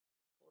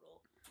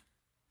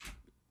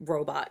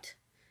robot.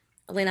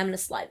 Elena, I'm going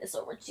to slide this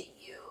over to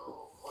you.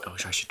 Oh,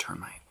 I should turn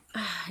my...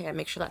 Yeah,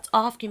 make sure that's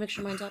off. Can you make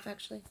sure mine's off,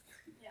 actually?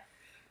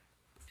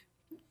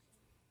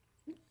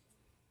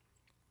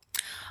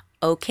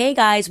 Okay,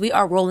 guys, we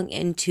are rolling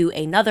into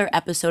another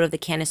episode of the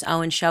Candace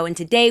Owens Show, and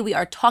today we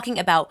are talking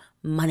about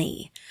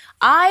money.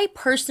 I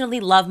personally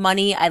love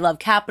money. I love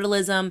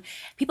capitalism.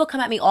 People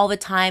come at me all the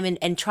time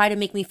and try to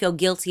make me feel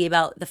guilty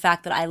about the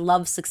fact that I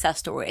love success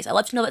stories. I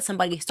love to know that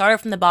somebody started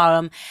from the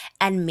bottom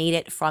and made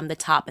it from the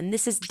top. And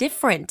this is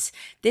different.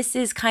 This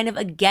is kind of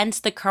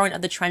against the current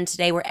of the trend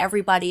today where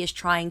everybody is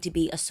trying to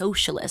be a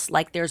socialist,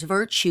 like there's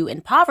virtue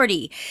in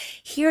poverty.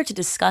 Here to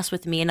discuss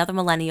with me another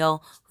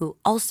millennial who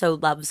also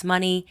loves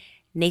money,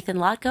 Nathan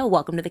Latka.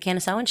 Welcome to the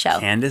Candace Owens Show.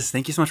 Candace,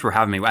 thank you so much for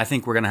having me. I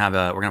think we're gonna have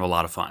a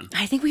lot of fun.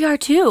 I think we are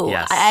too.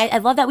 Yes. I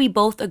love that we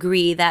both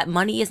agree that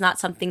money is not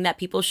something that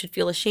people should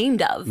feel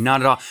ashamed of.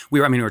 Not at all. We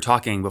were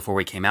talking before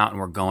we came out, and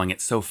we're going,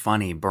 it's so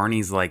funny.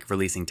 Bernie's like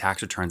releasing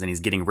tax returns, and he's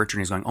getting richer,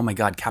 and he's going, oh my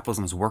God,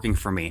 capitalism is working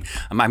for me.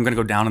 I'm gonna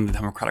go down in the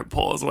Democratic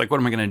polls. Like,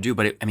 what am I gonna do?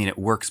 But it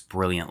works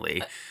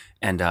brilliantly.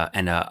 And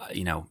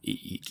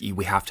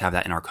we have to have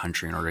that in our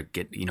country in order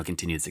to get,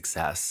 continued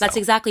success. So. That's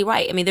exactly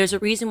right. I mean, there's a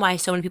reason why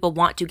so many people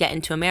want to get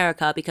into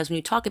America, because when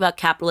you talk about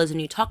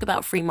capitalism, you talk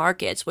about free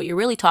markets, what you're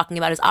really talking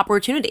about is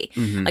opportunity.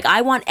 Mm-hmm. Like,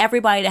 I want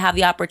everybody to have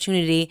the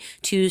opportunity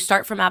to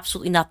start from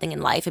absolutely nothing in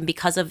life. And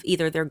because of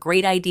either their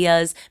great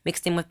ideas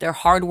mixed in with their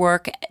hard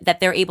work, that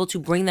they're able to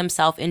bring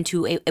themselves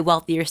into a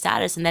wealthier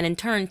status and then in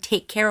turn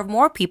take care of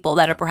more people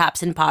that are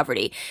perhaps in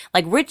poverty.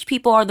 Like, rich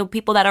people are the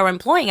people that are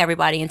employing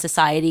everybody in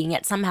society, and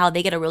yet somehow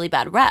they get a really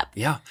bad rep.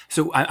 Yeah.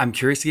 So I'm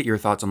curious to get your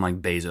thoughts on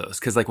like Bezos,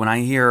 because like when I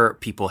hear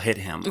people hit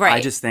him, right.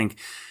 I just think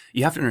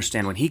you have to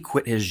understand when he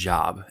quit his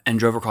job and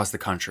drove across the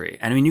country.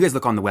 And I mean, you guys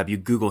look on the web, you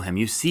Google him,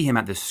 you see him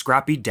at this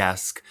scrappy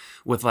desk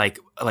with like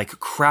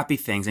crappy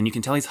things, and you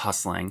can tell he's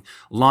hustling,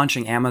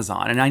 launching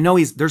Amazon. And I know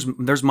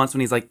there's months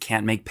when he's like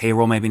can't make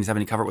payroll, maybe he's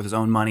having to cover it with his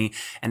own money.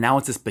 And now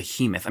it's this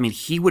behemoth. I mean,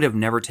 he would have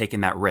never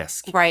taken that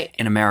risk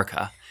in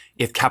America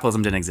if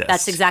capitalism didn't exist.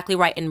 That's exactly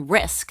right. And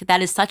risk, that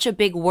is such a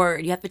big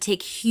word. You have to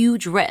take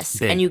huge risks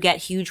and you get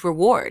huge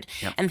reward.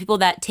 Yep. And people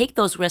that take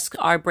those risks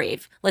are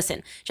brave.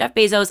 Listen, Jeff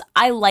Bezos,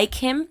 I like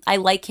him. I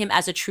like him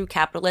as a true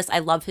capitalist. I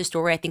love his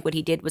story. I think what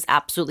he did was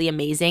absolutely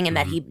amazing, and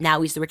that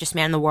he's the richest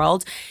man in the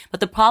world. But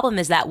the problem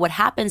is that what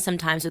happens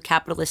sometimes with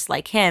capitalists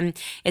like him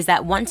is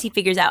that once he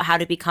figures out how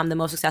to become the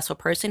most successful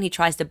person, he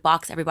tries to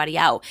box everybody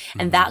out.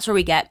 And that's where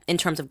we get in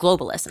terms of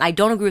globalists. And I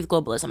don't agree with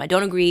globalism. I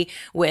don't agree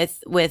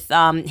with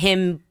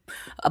him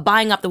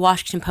buying up the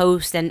Washington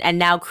Post and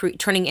now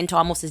turning into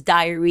almost his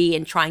diary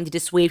and trying to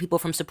dissuade people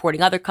from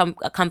supporting other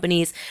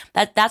companies.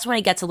 That's when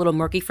it gets a little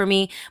murky for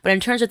me. But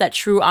in terms of that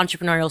true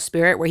entrepreneurial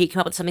spirit where he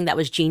came up with something that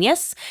was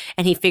genius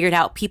and he figured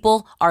out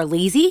people are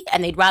lazy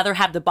and they'd rather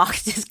have the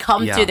boxes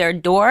come to their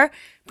door.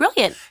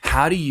 Brilliant.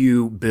 How do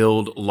you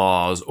build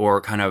laws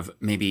or kind of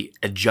maybe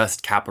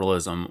adjust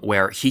capitalism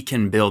where he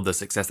can build the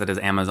success that is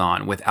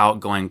Amazon without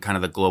going kind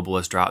of the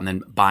globalist route and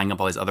then buying up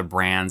all these other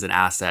brands and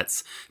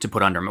assets to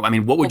put under him? I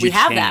mean, what would you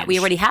change? We have that. We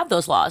already have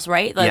those laws,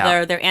 right?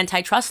 They're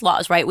antitrust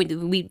laws, right?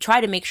 We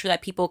try to make sure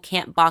that people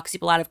can't box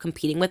people out of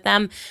competing with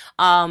them.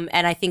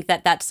 And I think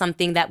that that's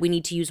something that we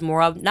need to use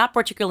more of, not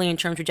particularly in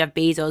terms of Jeff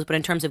Bezos, but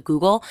in terms of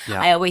Google.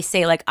 Yeah. I always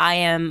say, like,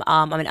 I'm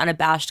an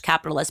unabashed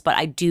capitalist, but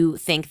I do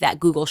think that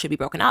Google should be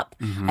broken up.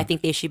 Mm-hmm. I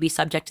think they should be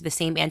subject to the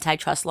same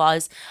antitrust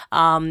laws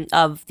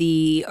of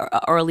the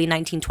early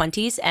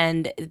 1920s,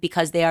 and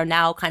because they are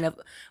now kind of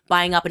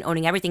buying up and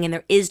owning everything, and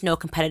there is no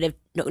competitor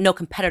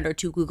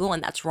to Google,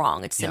 and that's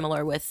wrong. It's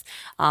similar with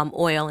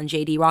oil and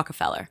J.D.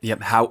 Rockefeller.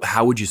 Yep.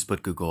 How would you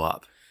split Google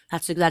up?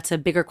 That's a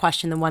bigger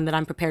question than one that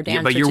I'm prepared to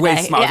answer but you're today.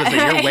 way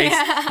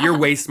smart. You're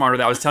way smarter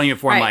than I was telling you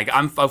before. Right.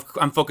 I'm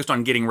focused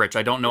on getting rich.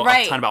 I don't know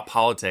a ton about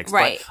politics,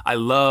 but I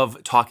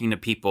love talking to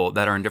people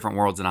that are in different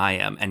worlds than I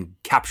am and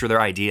capture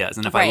their ideas.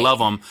 And if I love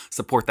them,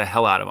 support the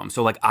hell out of them.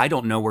 So like, I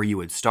don't know where you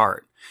would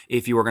start.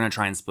 If you were going to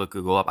try and split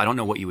Google up, I don't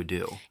know what you would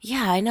do.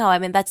 Yeah, I know. I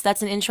mean, that's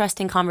an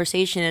interesting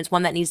conversation. It's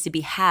one that needs to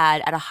be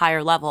had at a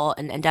higher level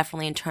and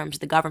definitely in terms of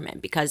the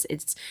government, because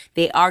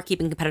they are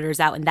keeping competitors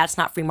out, and that's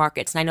not free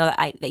markets. And I know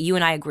that you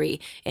and I agree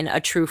in a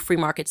true free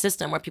market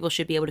system where people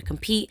should be able to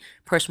compete,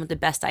 person with the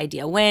best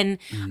idea win,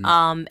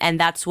 and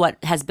that's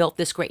what has built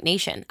this great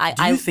nation.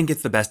 Do you think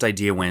it's the best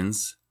idea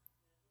wins?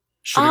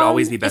 Should it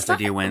always be best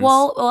idea wins?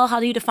 Well, how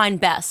do you define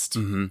best?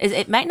 Mm-hmm.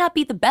 It might not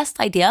be the best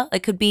idea.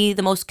 It could be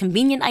the most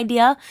convenient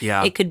idea.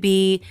 Yeah. It could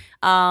be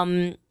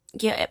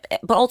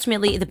but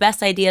ultimately the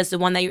best idea is the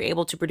one that you're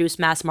able to produce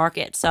mass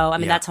market. So, I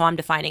mean, that's how I'm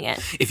defining it.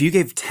 If you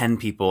gave 10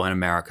 people in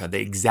America the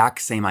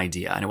exact same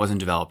idea and it wasn't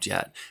developed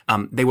yet,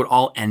 they would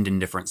all end in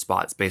different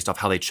spots based off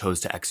how they chose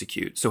to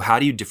execute. So how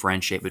do you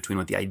differentiate between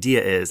what the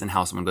idea is and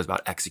how someone goes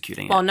about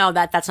executing it? Well, no,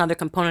 that's another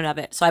component of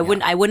it. So I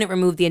wouldn't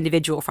remove the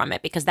individual from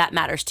it, because that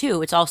matters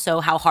too. It's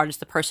also how hard does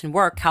the person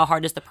work? How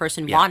hard does the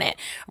person want it?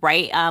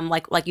 Right?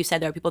 Like you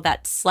said, there are people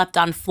that slept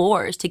on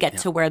floors to get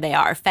to where they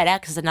are.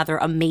 FedEx is another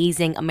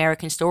amazing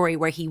American story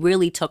where he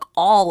really took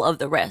all of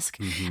the risk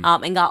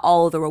and got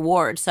all of the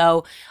reward.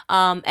 So,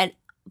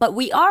 But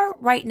we are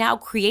right now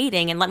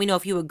creating, and let me know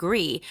if you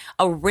agree,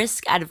 a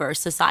risk-adverse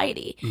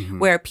society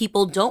where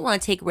people don't want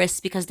to take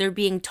risks because they're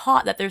being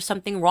taught that there's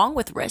something wrong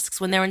with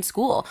risks when they're in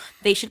school.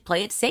 They should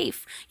play it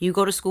safe. You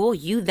go to school,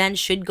 you then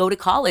should go to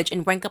college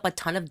and rank up a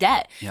ton of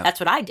debt. Yep. That's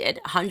what I did,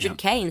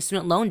 100K in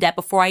student loan debt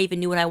before I even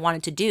knew what I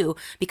wanted to do,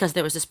 because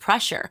there was this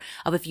pressure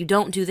of, if you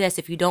don't do this,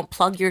 if you don't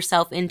plug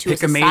yourself into a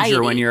society. Pick a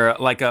major when you're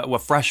like a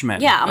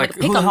freshman. Yeah, I'm like,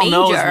 pick a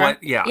major.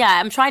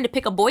 Yeah, I'm trying to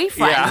pick a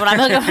boyfriend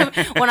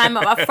when I'm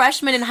a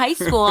freshman in high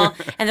school,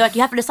 and they're like,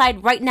 you have to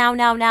decide right now,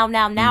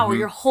 or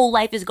your whole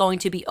life is going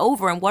to be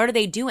over. And what are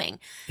they doing?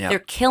 Yep. They're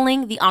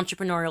killing the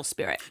entrepreneurial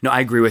spirit. No,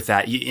 I agree with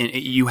that.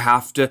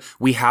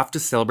 We have to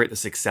celebrate the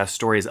success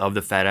stories of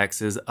the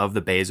FedExes, of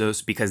the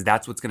Bezos, because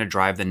that's what's going to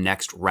drive the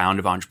next round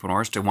of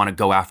entrepreneurs to want to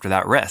go after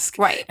that risk,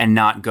 right? And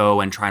not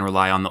go and try and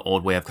rely on the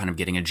old way of kind of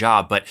getting a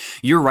job. But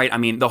you're right. I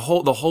mean, the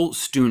whole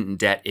student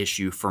debt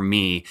issue for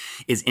me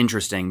is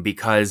interesting,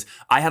 because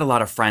I had a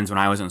lot of friends when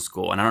I was in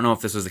school, and I don't know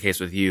if this was the case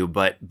with you,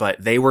 but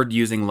they were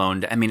using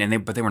loan debt. I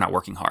mean, but they were not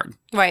working hard.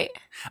 Right.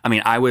 I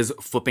mean, I was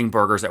flipping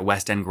burgers at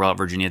West End Grill at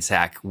Virginia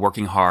Tech,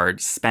 working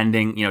hard,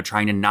 spending,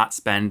 trying to not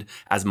spend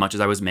as much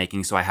as I was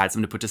making, so I had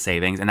some to put to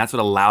savings, and that's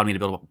what allowed me to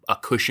build a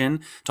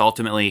cushion to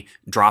ultimately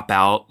drop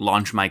out,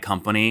 launch my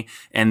company,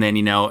 and then,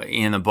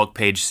 in the book,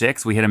 page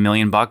 6, we hit $1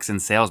 million in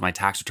sales. My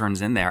tax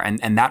returns in there,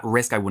 and that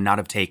risk I would not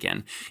have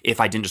taken if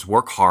I didn't just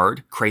work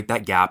hard, create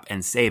that gap,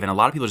 and save. And a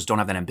lot of people just don't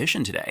have that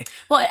ambition today.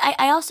 Well,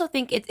 I also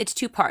think it's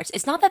two parts.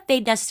 It's not that they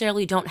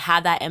necessarily don't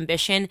have that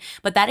ambition,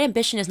 but that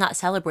ambition is not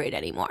celebrated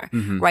anymore,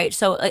 right?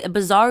 So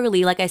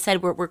bizarrely, like I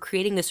said, we're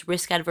creating this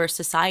risk-adverse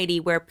society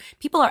where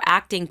people are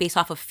acting based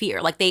off of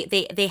fear. Like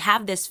they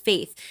have this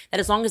faith that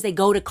as long as they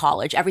go to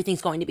college,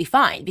 everything's going to be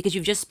fine, because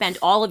you've just spent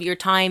all of your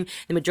time,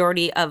 the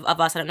majority of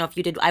us, I don't know if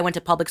you did, I went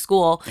to public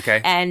school,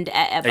 and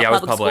a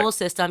public school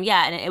system,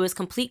 and it was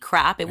complete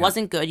crap. It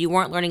wasn't good. You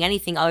weren't learning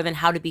anything other than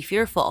how to be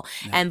fearful.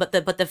 But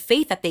the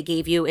faith that they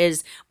gave you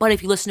is, but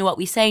if you listen to what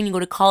we say and you go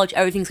to college,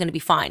 everything's going to be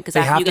fine, because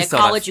after you get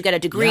college, you get a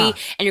degree,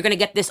 and you're going to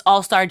get this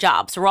all-star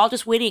job. So we're all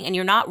just waiting, and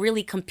you're not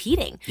really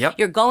competing. Yep.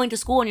 You're going to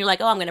school and you're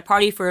like, oh, I'm going to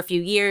party for a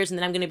few years, and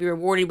then I'm going to be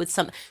rewarded with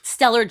some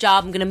stellar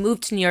job. I'm going to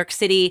move to New York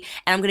City,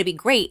 and I'm going to be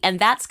great. And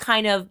that's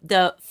kind of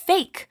the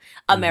fake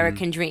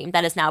American dream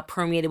that is now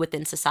permeated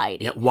within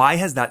society. Yeah. Why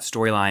has that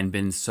storyline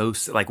been so,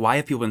 why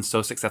have people been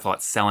so successful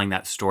at selling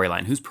that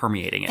storyline? Who's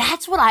permeating it?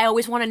 That's what I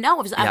always want to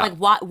know. I'm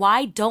like,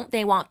 why don't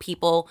they want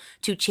people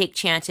to take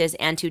chances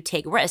and to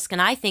take risk?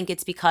 And I think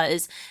it's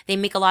because they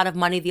make a lot of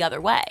money the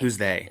other way. Who's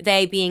they?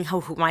 They being,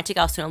 when I take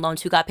out student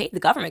loans, who got paid? The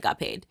government got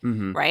paid,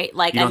 right?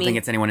 Like, you don't think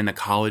it's anyone in the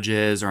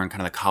colleges or in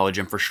kind of the college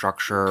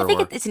infrastructure? I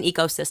think it's an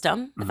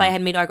ecosystem. If I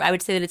had made argument, I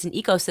would say that it's an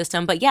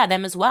ecosystem. But yeah,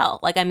 them as well.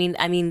 Like, I mean,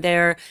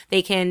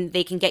 they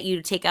can get you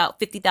to take out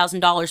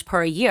 $50,000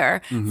 per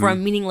year for a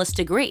meaningless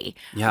degree,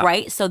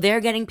 right? So they're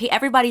getting paid.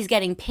 Everybody's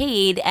getting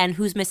paid, and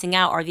who's missing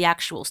out are the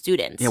actual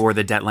students. Yeah, where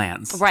the debt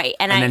lands. Right.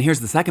 And then here's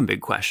the second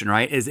big question,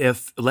 right? Is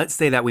if, let's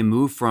say that we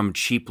move from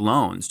cheap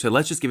loans to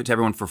let's just give it to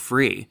everyone for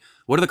free,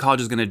 what are the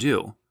colleges going to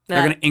do?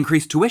 They're going to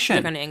increase tuition.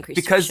 They're going to increase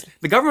because tuition.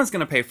 The government's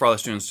going to pay for all the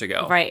students to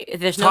go. Right.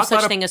 There's no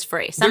such thing as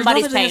free.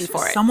 Somebody's paying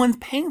for it. Someone's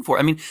paying for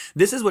it. I mean,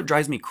 this is what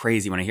drives me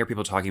crazy when I hear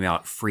people talking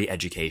about free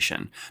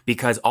education,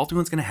 because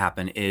ultimately what's going to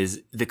happen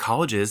is the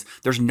colleges,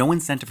 there's no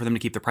incentive for them to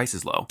keep their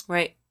prices low.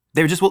 Right.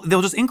 They'll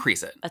just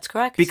increase it. That's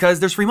correct. Because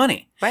there's free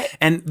money. Right.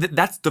 And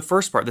that's the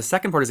first part. The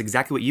second part is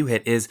exactly what you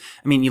hit is,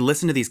 I mean, you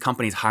listen to these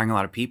companies hiring a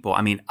lot of people.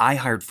 I mean, I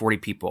hired 40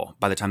 people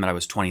by the time that I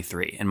was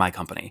 23 in my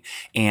company.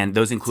 And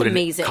those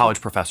included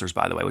college professors,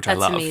 by the way, which I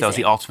love. Amazing. That was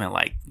the ultimate,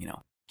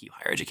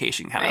 higher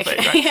education kind of thing.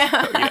 Right?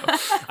 Yeah.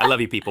 I love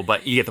you people,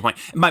 but you get the point.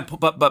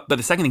 But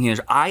the second thing here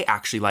is I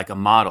actually like a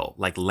model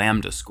like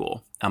Lambda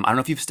School. I don't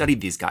know if you've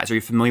studied these guys. Are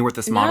you familiar with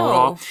this model at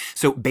all?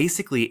 So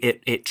basically,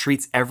 it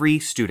treats every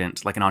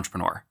student like an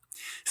entrepreneur.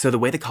 So the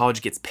way the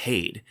college gets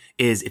paid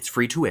is it's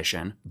free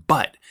tuition,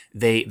 but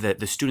the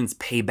students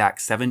pay back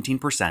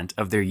 17%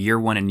 of their year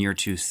 1 and year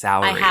 2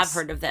 salaries. I have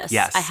heard of this.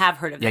 Yes. I have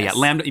heard of this. Yeah.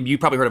 Lambda, you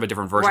probably heard of a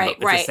different version, right,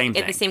 but it's the same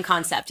thing. It's the same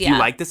concept, yeah. Do you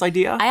like this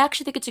idea? I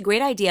actually think it's a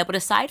great idea, but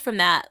aside from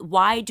that,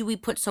 why do we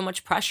put so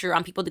much pressure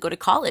on people to go to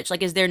college?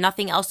 Like, is there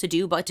nothing else to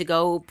do but to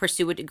go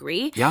pursue a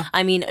degree? Yeah.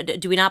 I mean,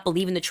 do we not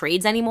believe in the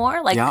trades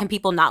anymore? Like, can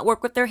people not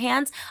work with their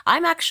hands?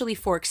 I'm actually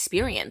for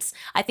experience.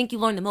 I think you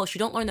learn the most. You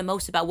don't learn the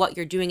most about what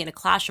you're doing in a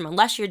classroom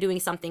unless you're doing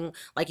something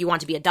like you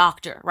want to be a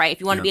doctor, right? If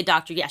you want to be a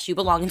doctor, yes, you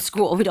belong in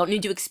school. We don't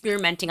need you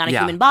experimenting on a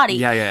human body.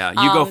 Yeah.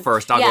 You go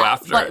first. I'll go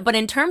after. But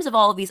in terms of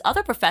all of these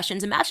other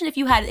professions, imagine if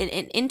you had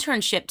an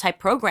internship type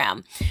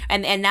program,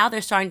 and now they're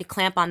starting to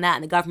clamp on that,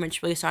 and the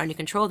government's really starting to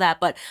control that.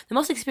 But the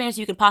most experience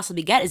you could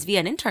possibly get is via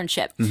an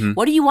internship.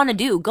 What do you want to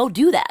do? Go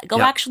do that.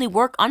 Go actually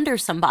work under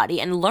somebody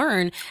and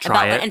learn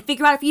about it and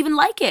figure out if you even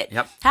like it.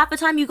 Half the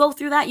time you go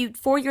through that,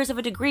 4 years of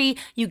a degree,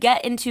 you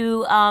get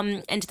into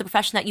the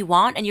profession that you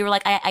want, and you're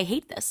like, I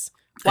hate this.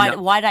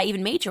 Why did I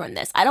even major in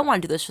this? I don't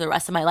want to do this for the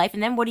rest of my life.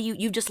 And then what do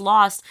you've just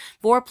lost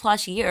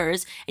 4+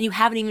 years and you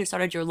haven't even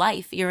started your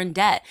life. You're in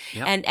debt.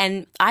 Yep.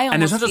 And I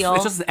almost feel...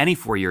 it's just any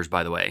 4 years,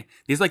 by the way.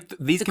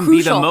 These can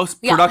be the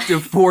most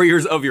productive 4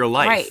 years of your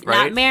life,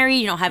 right? Not married,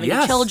 you don't have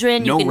any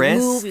children, you can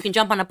move, you can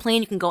jump on a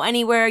plane, you can go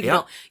anywhere,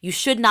 you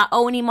should not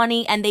owe any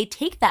money, and they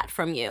take that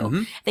from you.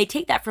 Mm-hmm. They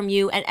take that from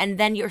you, and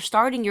then you're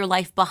starting your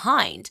life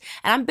behind.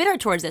 And I'm bitter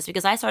towards this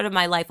because I started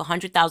my life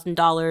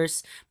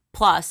 $100,000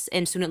 plus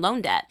in student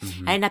loan debt.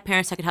 Mm-hmm. I didn't have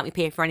parents that could help me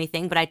pay for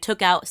anything, but I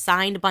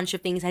signed a bunch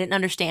of things I didn't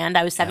understand.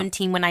 I was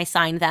 17 when I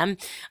signed them,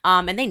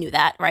 and they knew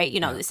that, right?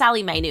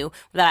 Sally Mae knew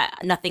that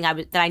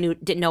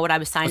didn't know what I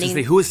was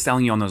signing. Who was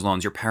selling you on those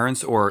loans? Your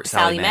parents or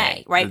Sally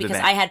Mae? Right? Because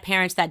I had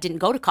parents that didn't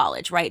go to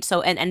college, right?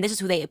 So, and this is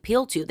who they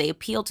appeal to. They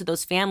appeal to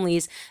those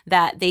families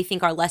that they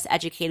think are less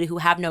educated, who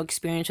have no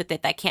experience with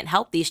it, that can't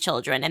help these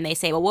children, and they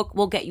say, well,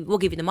 we'll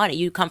give you the money.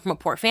 You come from a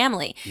poor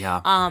family.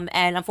 Yeah.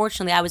 And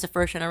unfortunately, I was a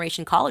first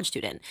generation college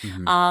student.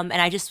 Mm-hmm. And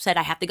I just said,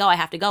 I have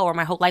to go, or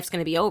my whole life's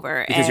going to be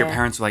over. Because your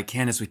parents were like,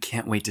 Candace, we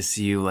can't wait to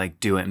see you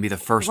do it and be the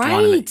first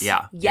one.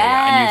 Yeah.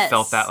 And you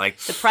felt that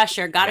the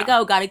pressure, gotta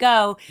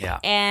go. Yeah.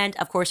 And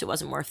of course it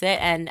wasn't worth it.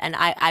 And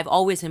I've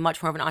always been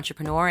much more of an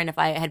entrepreneur. And if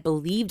I had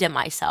believed in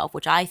myself,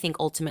 which I think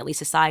ultimately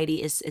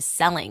society is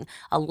selling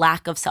a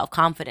lack of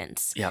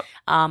self-confidence,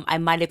 I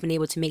might have been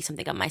able to make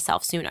something of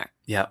myself sooner.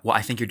 Yeah, well,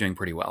 I think you're doing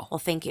pretty well. Well,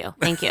 thank you.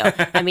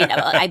 I mean,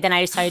 then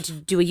I decided to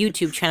do a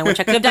YouTube channel, which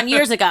I could have done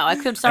years ago. I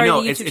could have started a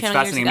YouTube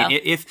channel years ago. I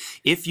mean,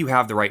 if you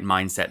have the right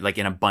mindset, like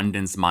an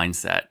abundance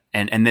mindset,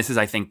 and this is,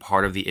 I think,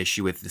 part of the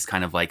issue with this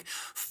kind of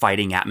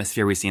fighting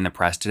atmosphere we see in the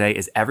press today,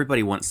 is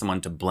everybody wants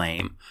someone to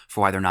blame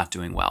for why they're not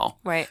doing well.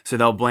 Right. So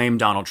they'll blame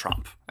Donald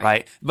Trump,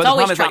 right? But the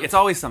problem is, it's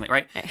always something,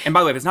 right? And by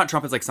the way, if it's not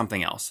Trump, it's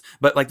something else.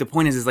 But the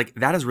point is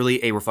that is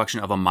really a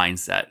reflection of a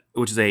mindset,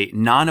 which is a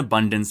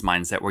non-abundance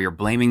mindset where you're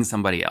blaming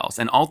somebody else.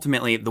 And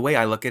ultimately, the way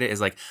I look at it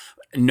is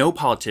no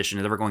politician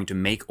is ever going to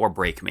make or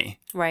break me.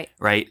 Right.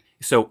 Right?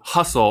 So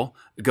hustle,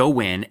 go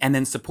win, and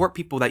then support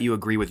people that you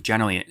agree with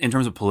generally in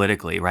terms of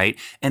politically, right?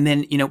 And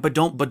then, but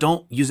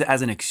don't use it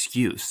as an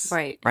excuse.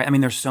 Right. Right? I mean,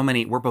 there's so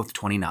many, we're both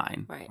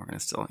 29. Right. We're going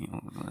to still,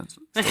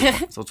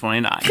 still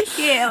 29.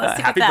 Yeah,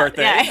 let's happy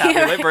birthday. Yeah. Happy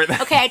late birthday.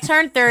 Okay, I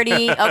turned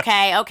 30.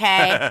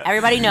 Okay.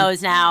 Everybody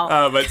knows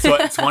now. But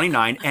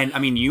 29. And I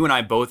mean, you and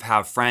I both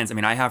have friends. I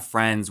mean, I have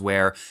friends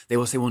where they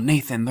will say, well,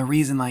 Nathan, the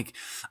reason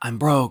I'm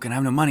broke and I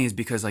have no money is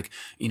because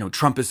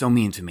Trump is so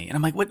mean to me. And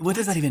I'm like, what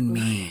does that even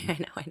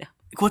mean? I know.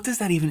 What does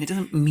that even, it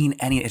doesn't mean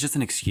anything. It's just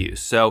an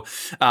excuse. So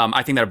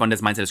I think that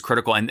abundance mindset is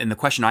critical. And the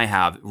question I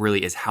have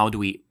really is, how do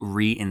we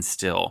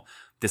reinstill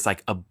this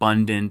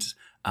abundant,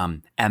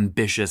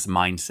 ambitious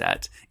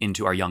mindset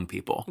into our young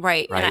people?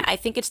 Right. And I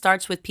think it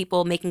starts with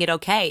people making it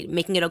okay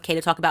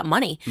to talk about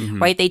money,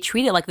 right? They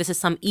treat it like this is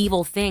some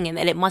evil thing and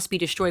that it must be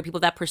destroyed.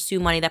 People that pursue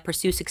money, that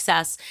pursue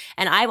success.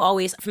 And I've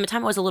always, from the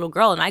time I was a little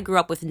girl, and I grew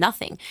up with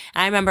nothing.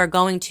 And I remember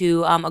going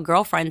to a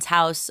girlfriend's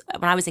house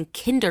when I was in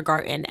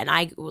kindergarten, and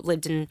I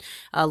lived in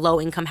a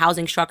low-income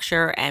housing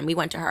structure, and we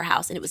went to her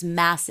house, and it was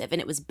massive, and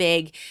it was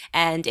big,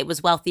 and it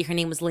was wealthy. Her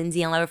name was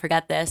Lindsay. I'll never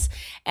forget this.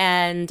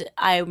 And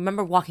I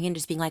remember walking in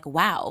just being like,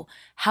 wow,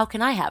 how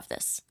can I have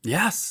this?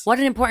 Yes. What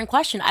an important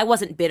question. I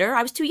wasn't bitter.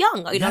 I was too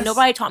young.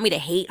 Nobody taught me to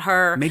hate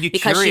her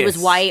because curious. She was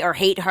white, or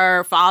hate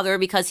her father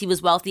because he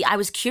was wealthy. I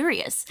was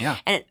curious. Yeah.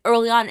 And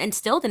early on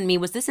instilled in me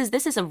was this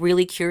is a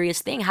really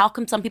curious thing. How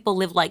come some people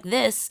live like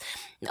this?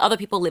 Other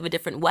people live a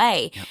different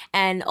way. Yep.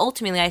 And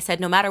ultimately I said,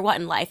 no matter what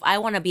in life, I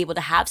want to be able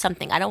to have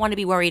something. I don't want to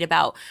be worried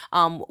about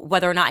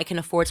whether or not I can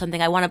afford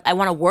something. I want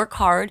to work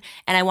hard,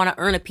 and I want to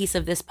earn a piece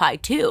of this pie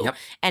too. Yep.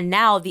 And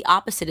now the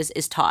opposite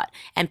is taught.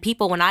 And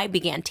people, when I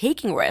began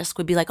taking risk,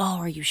 would be like, oh,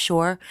 are you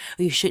sure?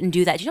 Or you shouldn't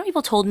do that. Do you know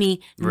people told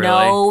me,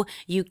 no,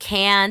 you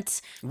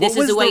can't. This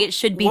is the way it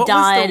should be done.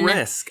 What was the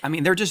risk? I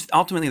mean, they're just,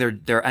 ultimately,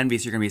 they're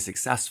envious you're going to be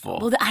successful.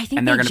 Well, I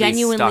think they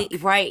genuinely,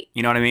 right.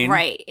 You know what I mean?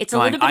 Right. It's a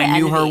little bit of envy. I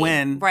knew her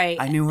win. Right.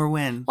 I knew her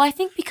win. Well, I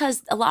think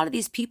because a lot of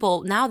these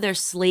people, now they're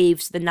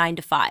slaves to the 9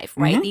 to 5,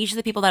 right? Mm-hmm. These are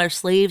the people that are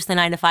slaves to the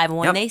 9 to 5. And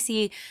when they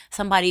see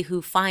somebody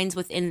who finds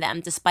within them,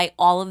 despite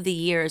all of the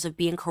years of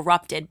being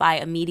corrupted by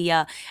a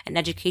media and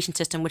education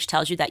system, which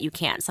tells you that you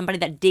can't, somebody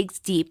that digs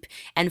deep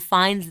and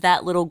finds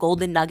that little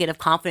golden nugget of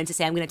confidence to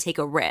say, I'm going to take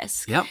a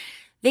risk. Yep.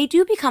 They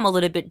do become a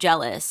little bit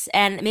jealous.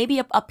 And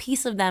maybe a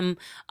piece of them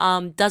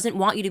doesn't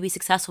want you to be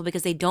successful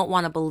because they don't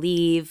want to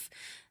believe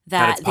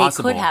that they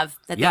could have,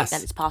 that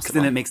it's possible. Because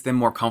then it makes them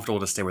more comfortable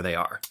to stay where they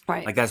are.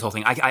 Right. That's the whole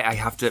thing. I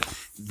have to,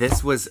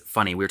 this was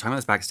funny. We were talking about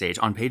this backstage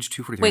on page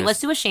 243. Wait,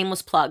 let's do a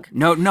shameless plug.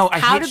 No, I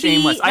hate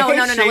shameless. No,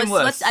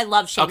 I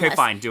love shameless. Okay,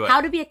 fine, do it.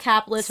 How to be a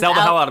capitalist Sell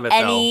the hell out of it,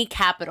 any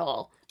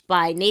capital.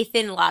 By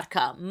Nathan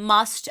Latka,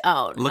 must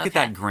own. Look at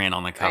that grin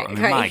on the cover. I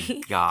mean,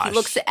 my gosh. He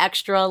looks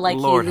extra like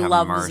Lord he have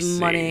loves mercy.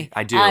 money.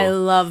 I do. I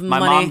love money. My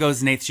money. mom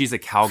goes, Nathan, she's a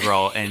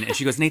cowgirl, and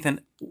she goes,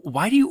 Nathan,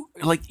 why do you,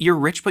 you're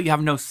rich but you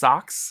have no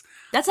socks?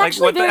 That's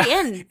actually very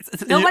in.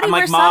 Nobody I'm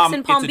wears like, socks Mom,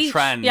 in Palm it's Beach. a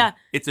trend. Yeah.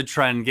 It's a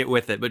trend. Get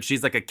with it. But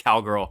she's like a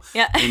cowgirl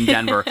Yeah. in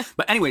Denver.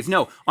 But anyways,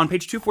 no, on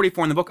page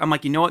 244 in the book, I'm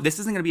like, you know what? This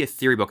isn't going to be a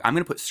theory book. I'm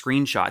going to put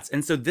screenshots.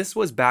 And so this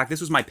was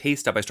my pay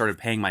stub I started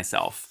paying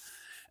myself.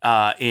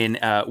 When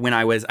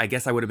I was, I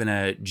guess I would have been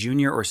a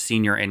junior or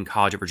senior in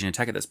college at Virginia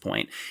Tech at this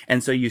point.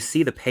 And so you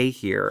see the pay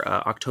here,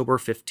 October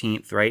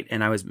 15th, right?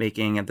 And I was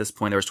making, at this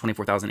point, there was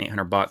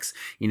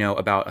 $24,800,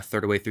 about a third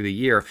of the way through the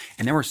year.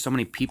 And there were so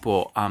many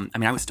people,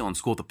 I was still in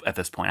school at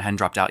this point. I hadn't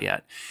dropped out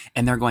yet.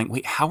 And they're going,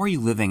 wait, how are you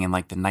living in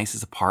like the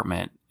nicest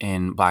apartment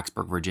in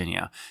Blacksburg,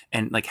 Virginia?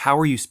 And like, how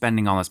are you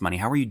spending all this money?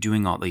 How are you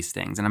doing all these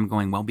things? And I'm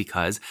going, well,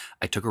 because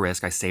I took a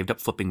risk. I saved up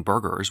flipping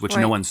burgers, which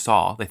no one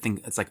saw. They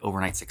think it's like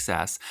overnight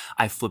success.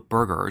 I flip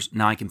burgers.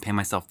 Now I can pay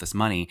myself this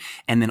money.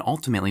 And then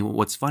ultimately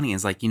what's funny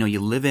is like,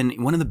 you live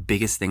in one of the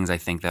biggest things I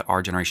think that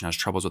our generation has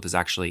troubles with is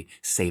actually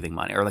saving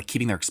money or like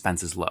keeping their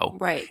expenses low.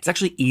 Right. It's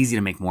actually easy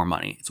to make more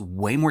money. It's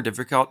way more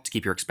difficult to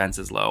keep your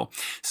expenses low.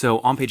 So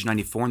on page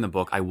 94 in the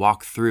book, I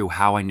walk through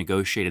how I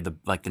negotiated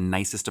the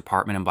nicest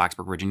apartment in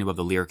Blacksburg, Virginia above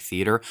the Lyric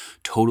Theater,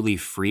 totally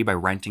free by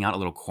renting out a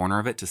little corner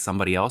of it to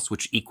somebody else,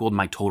 which equaled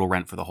my total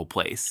rent for the whole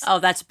place. Oh,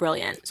 that's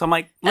brilliant. So I'm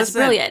like, that's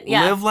brilliant.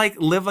 Yeah. live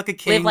like a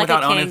king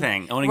without owning a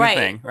thing, right. a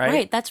thing, right?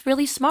 Right. That's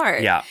really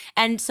smart. Yeah.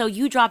 And so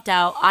you dropped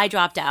out. I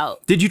dropped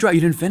out. Did you drop?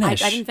 You didn't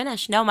finish. I didn't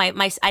finish. No,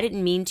 I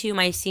didn't mean to.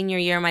 My senior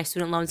year, my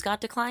student loans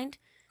got declined.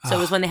 So it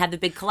was when they had the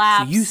big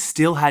collapse. So you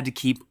still had to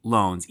keep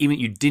loans.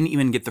 You didn't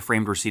even get the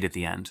framed receipt at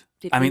the end.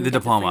 The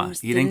diploma.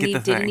 You didn't get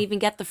the thing. Didn't even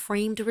get the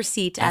framed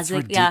receipt. That's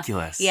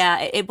ridiculous. Yeah,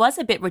 it was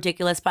a bit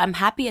ridiculous, but I'm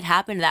happy it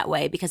happened that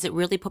way because it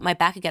really put my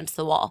back against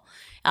the wall.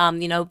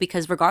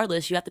 Because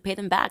regardless, you have to pay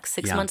them back.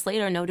 6 months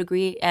later, no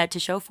degree to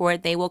show for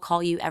it. They will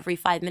call you every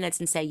 5 minutes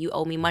and say, you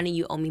owe me money,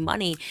 you owe me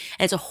money.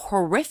 And it's a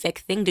horrific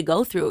thing to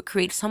go through. It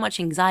creates so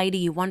much anxiety.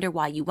 You wonder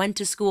why you went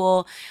to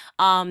school.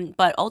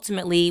 But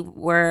ultimately,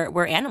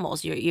 we're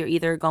animals. You're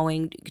either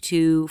going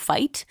to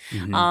fight.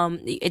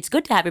 Mm-hmm. It's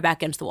good to have your back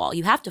against the wall.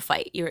 You have to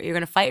fight. You're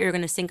going to fight or you're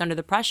going to sink under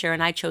the pressure.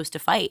 And I chose to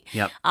fight.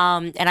 Yep.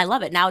 And I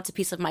love it. Now it's a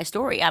piece of my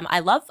story. I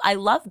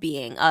love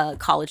being a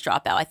college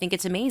dropout. I think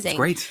it's amazing. It's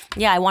great.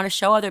 Yeah. I want to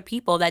show other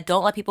people that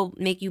don't let people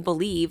make you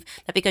believe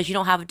that because you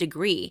don't have a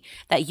degree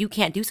that you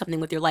can't do something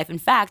with your life. In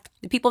fact,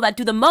 the people that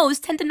do the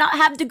most tend to not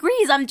have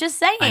degrees. I'm just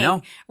saying. I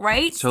know.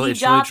 Right? Steve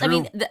Jobs.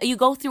 Really you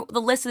go through the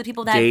list of the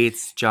people that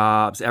dates,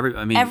 jobs,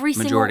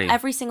 majority.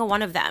 Every single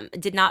one of them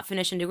did not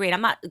finish a degree. And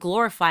I'm not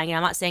glorifying it.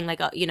 I'm not saying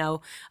like,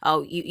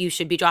 you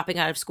should be dropping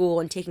out of school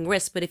and taking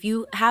risks. But if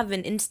you have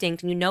an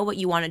instinct and you know what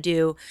you want to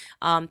do,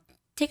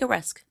 take a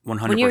risk.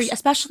 100%.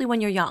 Especially when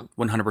you're young.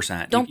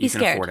 100%. Don't be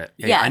scared. You can afford it.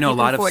 Yeah, I know a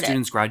lot of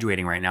students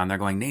graduating right now and they're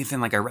going,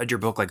 Nathan, like I read your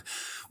book, like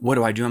what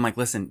do I do? I'm like,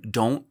 listen,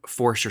 don't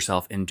force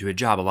yourself into a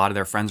job. A lot of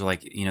their friends are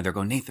like, they're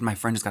going, Nathan, my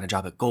friend just got a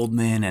job at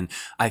Goldman and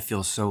I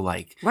feel so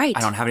like, I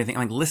don't have anything.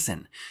 I'm like,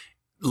 listen,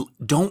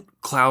 don't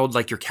cloud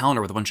like your calendar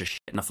with a bunch of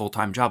shit in a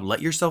full-time job.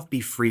 Let yourself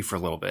be free for a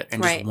little bit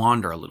and just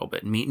wander a little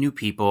bit, meet new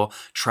people,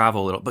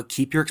 travel a little, but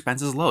keep your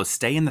expenses low.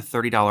 Stay in the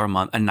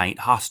 $30 a night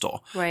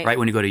hostel, right?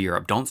 When you go to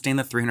Europe, don't stay in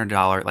the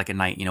 $300 like a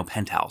night,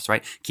 penthouse,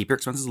 right? Keep your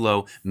expenses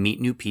low, meet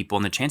new people,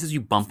 and the chances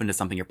you bump into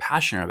something you're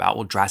passionate about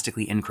will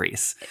drastically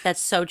increase. That's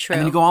so true.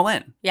 And then you go all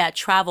in. Yeah,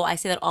 travel. I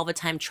say that all the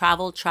time.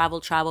 Travel.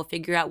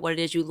 Figure out what it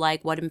is you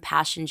like, what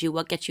impassions you,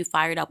 what gets you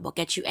fired up, what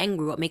gets you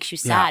angry, what makes you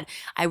sad. Yeah.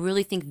 I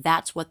really think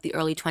that's what the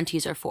early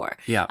 20s are for.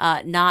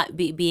 Yeah. Not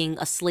being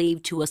a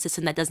slave to a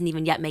system that doesn't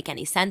even yet make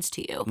any sense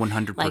to you.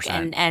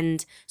 100%.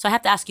 And so I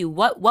have to ask you,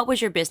 what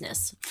was your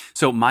business?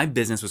 So my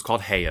business was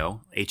called Heyo,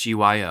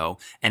 Heyo,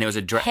 and it was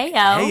a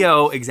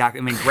Heyo,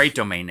 exactly. Great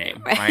domain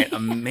name, right?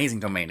 Amazing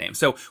domain name.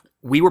 So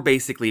we were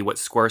basically what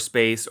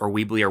Squarespace or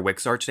Weebly or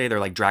Wix are today. They're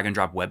like drag and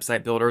drop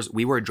website builders.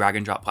 We were a drag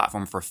and drop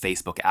platform for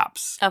Facebook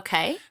apps.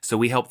 Okay. So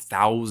we helped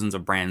thousands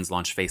of brands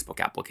launch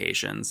Facebook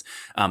applications,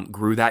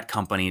 grew that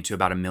company to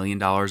about $1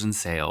 million in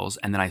sales.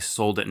 And then I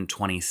sold it in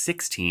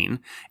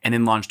 2016 and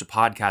then launched a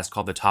podcast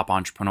called The Top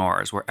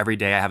Entrepreneurs, where every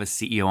day I have a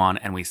CEO on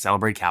and we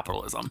celebrate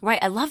capitalism. Right.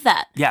 I love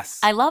that. Yes.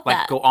 I love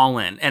that. Go all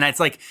in. And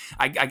it's like,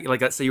 like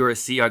let's say you were a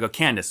CEO. I go,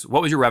 Candace,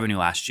 what was your revenue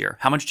last year?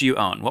 How much do you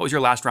own? What was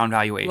your last round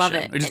valuation? Love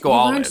it. We just go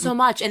all in. So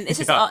much. And this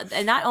is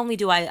and not only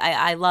do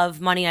I love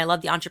money, I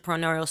love the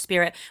entrepreneurial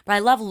spirit, but I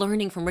love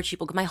learning from rich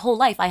people. My whole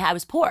life I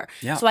was poor.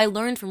 Yeah. So I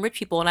learned from rich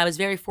people, and I was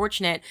very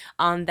fortunate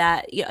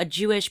that a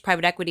Jewish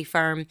private equity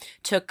firm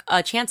took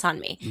a chance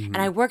on me. Mm-hmm.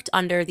 And I worked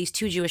under these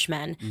two Jewish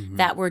men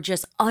that were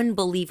just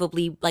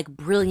unbelievably like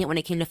brilliant when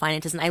it came to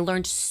finances. And I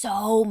learned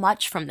so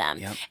much from them.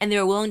 Yep. And they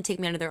were willing to take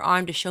me under their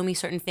arm to show me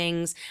certain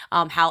things,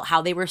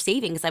 how they were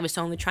saving, because I was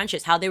so in the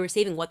trenches, how they were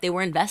saving, what they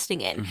were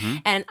investing in. Mm-hmm.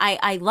 And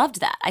I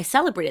loved that. I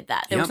celebrated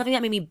that. There was something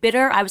that made me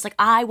bitter. I was like,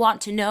 I want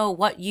to know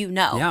what you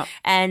know. Yeah.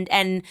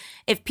 And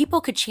if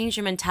people could change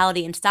their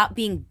mentality and stop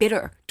being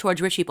bitter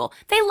towards rich people.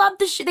 They love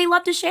to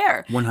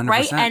share. 100%.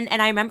 Right?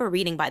 And I remember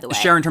reading, by the way.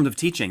 Share in terms of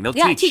teaching. They'll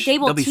teach. They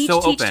will They'll be teach, so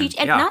teach, open. teach.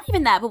 And not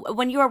even that, but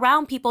when you're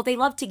around people, they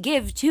love to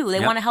give too. They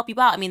want to help you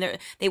out. I mean,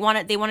 they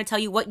want to tell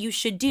you what you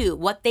should do,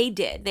 what they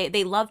did.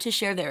 They love to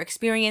share their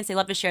experience. They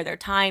love to share their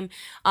time.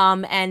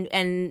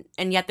 And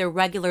yet they're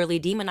regularly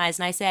demonized.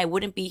 And I say I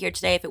wouldn't be here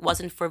today if it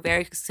wasn't for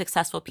very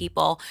successful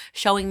people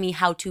showing me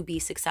how to be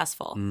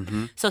successful.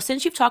 Mm-hmm. So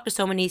since you've talked to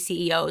so many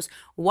CEOs,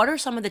 what are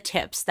some of the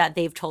tips that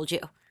they've told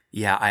you?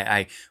 Yeah,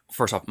 I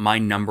first off, my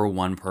number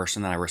one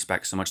person that I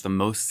respect so much, the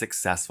most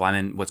successful, I'm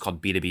in what's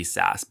called B2B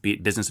SaaS,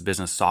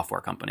 business-to-business software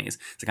companies.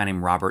 It's a guy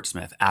named Robert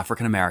Smith,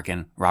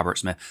 African-American Robert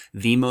Smith,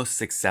 the most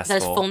successful.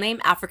 Is that his full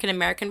name,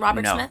 African-American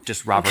Robert Smith? No,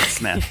 just Robert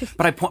Smith.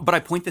 But I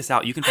point this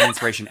out. You can find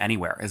inspiration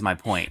anywhere is my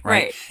point,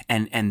 right?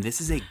 And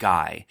this is a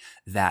guy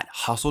that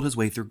hustled his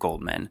way through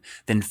Goldman,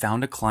 then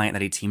found a client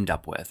that he teamed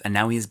up with, and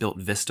now he has built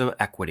Vista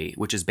Equity,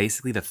 which is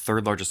basically the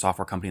third largest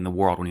software company in the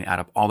world when you add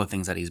up all the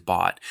things that he's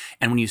bought.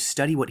 And when you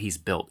study what he's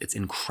built, it's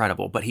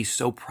incredible, but he's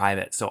so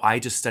private. So I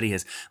just study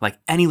his, like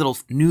any little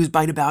news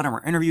bite about him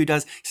or interview he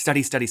does,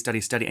 study,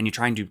 and you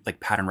try and do like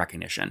pattern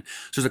recognition.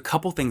 So there's a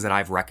couple things that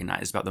I've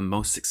recognized about the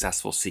most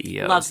successful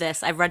CEOs. Love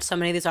this. I've read so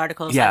many of these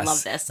articles. Yes. I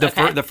love this.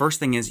 The first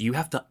thing is you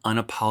have to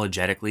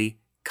unapologetically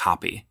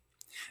copy.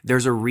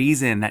 There's a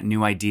reason that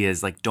new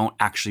ideas like don't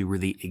actually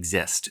really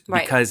exist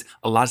because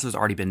a lot of stuff has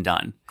already been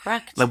done.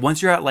 Correct. Like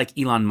once you're at like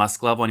Elon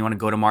Musk level and you want to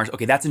go to Mars,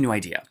 okay, that's a new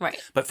idea.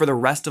 Right. But for the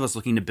rest of us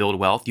looking to build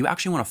wealth, you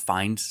actually want to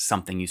find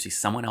something you see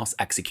someone else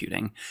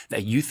executing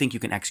that you think you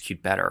can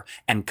execute better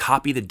and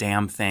copy the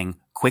damn thing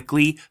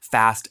quickly,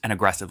 fast, and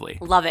aggressively.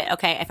 Love it.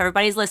 Okay. If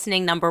everybody's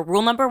listening,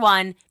 rule number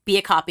 1, be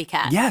a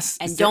copycat. Yes.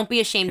 And don't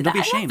be ashamed of that.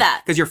 Don't be ashamed. I love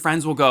that. Because your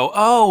friends will go,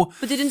 oh.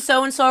 But didn't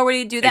so-and-so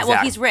already do that? Exactly.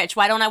 Well, he's rich.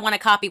 Why don't I want to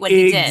copy what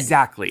he did?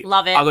 Exactly.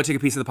 Love it. I'll go take a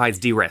piece of the pie. It's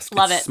de-risk.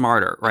 Love it's it.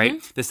 Smarter, right?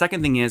 Mm-hmm. The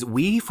second thing is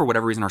we, for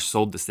whatever reason, are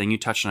sold this thing. You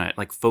touched on it,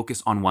 like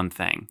focus on one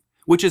thing,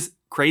 which is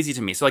crazy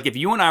to me. So like if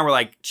you and I were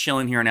like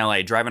chilling here in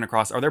LA, driving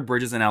across, are there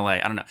bridges in LA?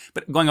 I don't know,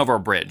 but going over a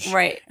bridge.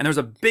 Right. And there's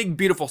a big,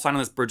 beautiful sign on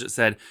this bridge that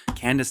said,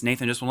 Candace,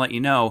 Nathan, just want to let you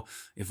know,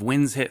 if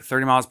winds hit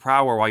 30 miles per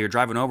hour while you're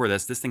driving over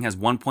this thing has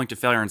 1 point of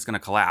failure and it's going to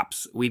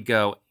collapse. We'd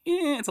go,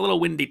 it's a little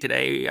windy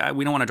today.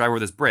 We don't want to drive over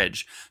this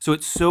bridge. So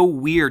it's so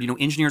weird. You know,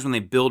 engineers, when they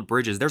build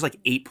bridges, there's like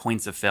 8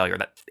 points of failure.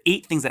 That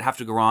 8 things that have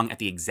to go wrong at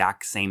the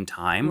exact same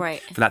time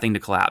for that thing to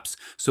collapse.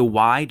 So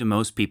why do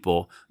most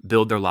people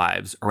build their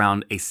lives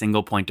around a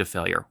single point of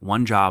failure?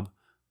 One job,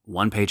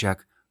 one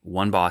paycheck,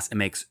 one boss. It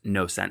makes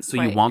no sense.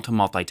 So you want to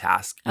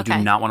multitask. You do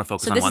not want to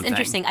focus on one thing. So this is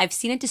interesting. I've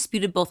seen it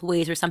disputed both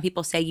ways where some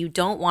people say you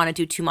don't want to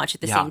do too much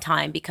at the same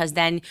time because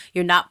then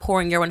you're not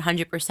pouring your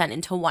 100%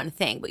 into one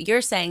thing. But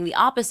you're saying the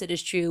opposite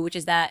is true, which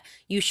is that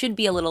you should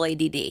be a little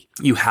ADD.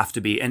 You have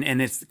to be.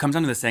 And it comes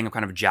down to the saying of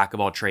kind of jack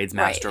of all trades,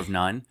 master of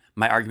none.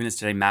 My argument is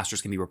today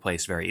masters can be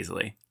replaced very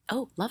easily.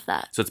 Oh, love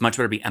that. So it's much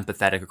better to be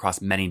empathetic across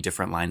many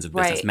different lines of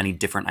business, many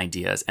different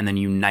ideas, and then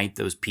unite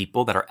those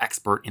people that are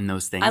expert in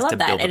those things to build a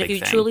big thing. And if you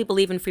truly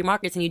believe in free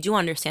markets and you do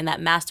understand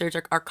that masters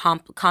are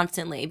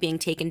constantly being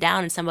taken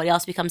down and somebody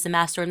else becomes the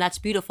master, and that's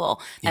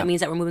beautiful. That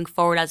means that we're moving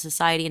forward as a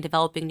society and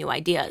developing new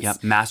ideas. Yeah,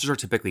 masters are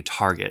typically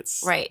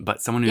targets. Right.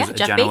 But someone who's a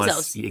Jeff generalist.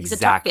 Bezos, he's a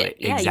exactly. target.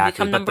 Yeah, exactly. You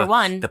become number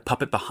one. The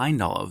puppet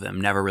behind all of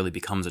them never really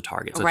becomes a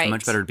target. So it's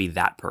much better to be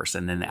that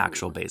person than the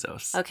actual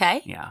Bezos.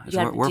 Okay. Yeah.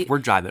 So we're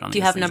driving on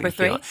these things. Do you have number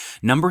 3?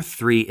 Number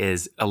 3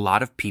 is a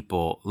lot of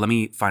people, let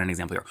me find an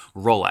example here.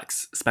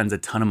 Rolex spends a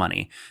ton of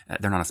money.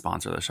 They're not a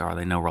sponsor of the show, are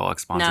they? No Rolex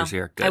sponsors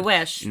here? Good. I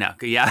wish. No,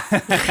 yeah.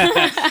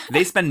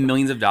 They spend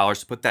millions of dollars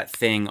to put that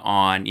thing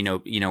on,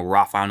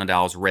 Rafael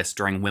Nadal's wrist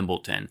during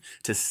Wimbledon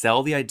to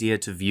sell the idea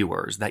to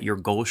viewers that your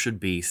goal should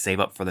be save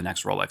up for the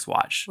next Rolex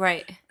watch.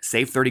 Right.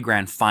 Save 30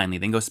 grand finally,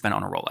 then go spend it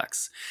on a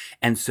Rolex.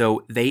 And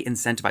so they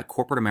incentivize,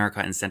 corporate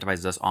America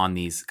incentivizes us on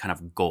these kind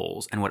of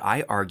goals. And what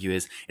I argue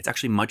is it's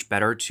actually much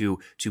better to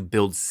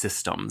build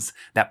systems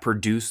that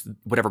produce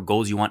whatever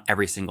goals you want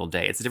every single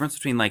day. It's the difference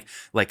between like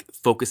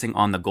focusing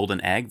on the golden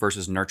egg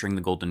versus nurturing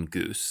the golden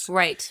goose.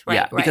 Right.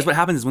 Yeah, because what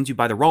happens is once you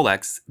buy the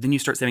Rolex, then you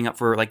start saving up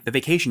for like the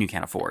vacation you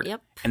can't afford.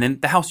 Yep. And then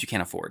the house you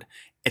can't afford.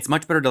 It's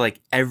much better to like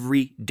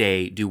every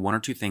day do 1 or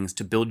 2 things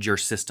to build your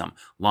system.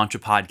 Launch a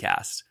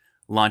podcast.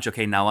 Launch a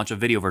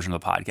video version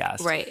of the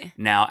podcast. Right.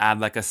 Now add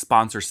like a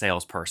sponsor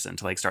salesperson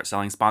to like start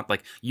selling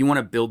like you want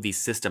to build these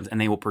systems and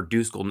they will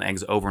produce golden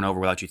eggs over and over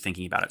without you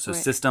thinking about it. So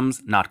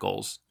systems, not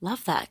goals.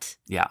 Love that.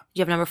 Yeah. Do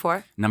you have number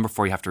 4? Number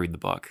 4, you have to read the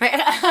book.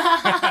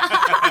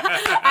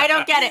 I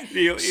don't get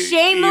it.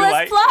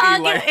 Shameless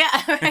plug.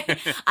 Yeah,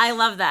 right. I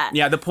love that.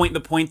 Yeah. The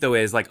point though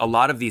is like a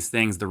lot of these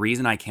things, the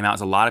reason I came out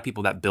is a lot of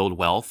people that build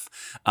wealth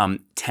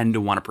tend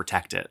to want to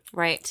protect it.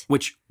 Right.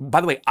 Which, by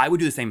the way, I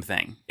would do the same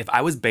thing. If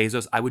I was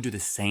Bezos, I would do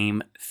the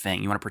same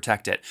thing. You want to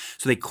protect it.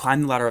 So they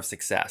climb the ladder of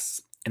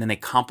success and then they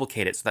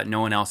complicate it so that no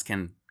one else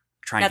can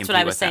try and That's what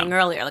I was saying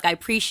earlier. Like, I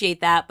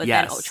appreciate that, but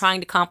then trying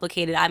to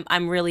complicate it,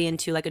 I'm really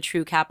into like a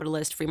true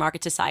capitalist free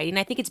market society, and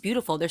I think it's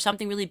beautiful. There's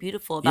something really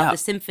beautiful about the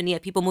symphony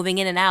of people moving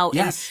in and out,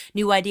 and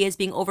new ideas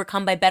being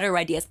overcome by better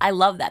ideas. I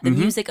love that. The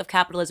music of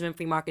capitalism and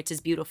free markets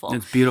is beautiful.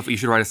 It's beautiful. You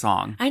should write a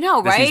song. I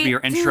know, right? This needs to be your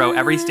intro.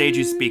 Every stage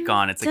you speak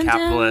on, it's a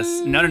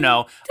capitalist.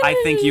 No. I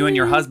think you and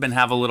your husband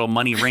have a little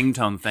money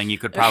ringtone thing you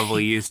could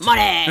probably use.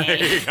 Money.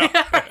 There you go.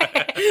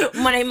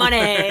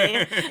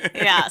 money.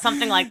 Yeah,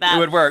 something like that. It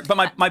would work.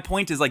 But my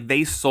point is, like,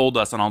 they sold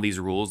us on all these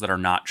rules that are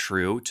not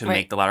true to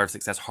make the ladder of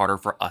success harder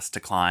for us to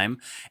climb.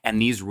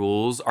 And these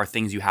rules are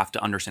things you have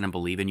to understand and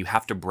believe in. You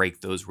have to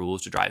break those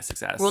rules to drive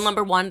success. Rule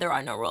number one, there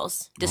are no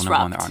rules. Disrupt.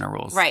 Rule number one, there are no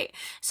rules. Right.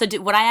 So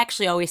what I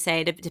actually always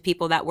say to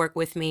people that work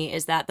with me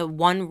is that the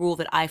one rule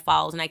that I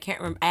followed, and I can't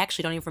remember, I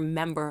actually don't even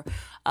remember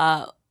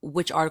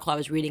which article I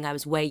was reading. I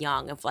was way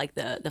young, of like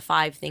the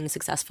 5 things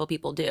successful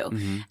people do.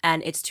 Mm-hmm.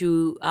 And it's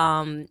to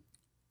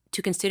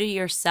consider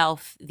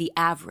yourself the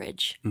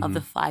average of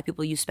the 5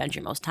 people you spend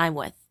your most time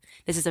with.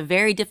 This is a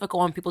very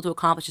difficult one for people to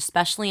accomplish,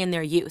 especially in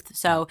their youth.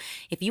 So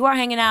if you are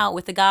hanging out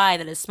with a guy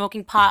that is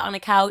smoking pot on a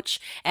couch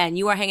and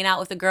you are hanging out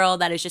with a girl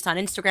that is just on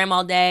Instagram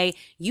all day,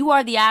 you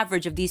are the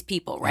average of these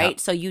people, right? Yep.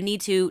 So you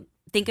need to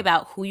think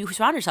about who you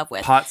surround yourself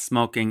with. Pot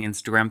smoking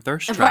Instagram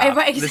thirst trap.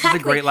 Right, exactly. This is a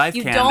great life,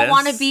 You Candace. don't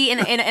want to be in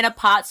a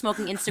pot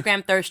smoking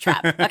Instagram thirst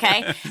trap,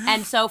 okay?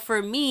 And so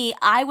for me,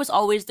 I was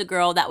always the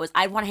girl that was,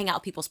 I'd want to hang out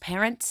with people's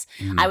parents.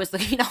 I was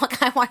like,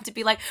 like I wanted to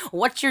be like,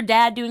 what's your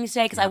dad doing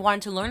today? Because I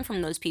wanted to learn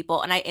from those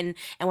people. And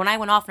when I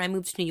went off and I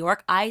moved to New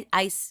York,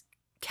 I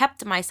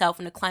kept myself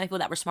in a clan of people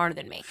that were smarter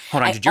than me.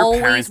 Hold on, did your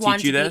parents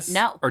teach you this?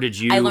 No. Or did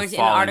you I learned it in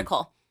an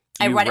article.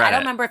 I read it. I don't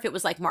it. remember if it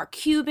was like Mark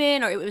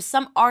Cuban or it was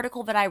some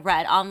article that I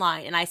read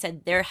online, and I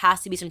said there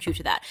has to be some truth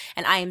to that.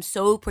 And I am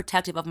so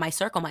protective of my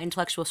circle, my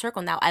intellectual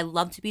circle now. I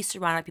love to be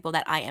surrounded by people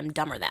that I am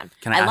dumber than.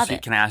 Can I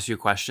ask you a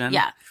question?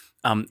 Yeah.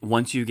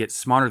 Once you get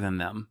smarter than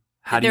them,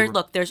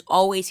 look, there's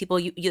always people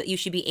you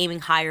should be aiming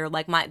higher.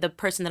 Like the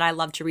person that I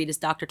love to read is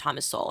Dr.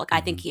 Thomas Sowell. Like I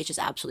think he is just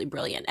absolutely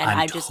brilliant. And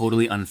I'm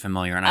totally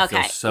unfamiliar, and I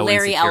feel so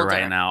Larry insecure Elder,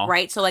 right now.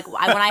 Right? So like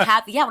when I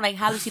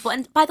have these people,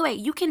 and by the way,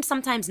 you can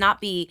sometimes not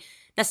be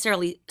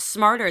necessarily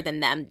smarter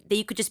than them, that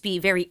you could just be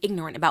very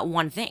ignorant about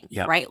one thing,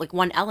 right? Like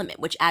one element,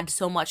 which adds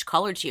so much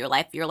color to your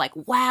life. You're like,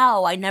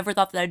 wow, I never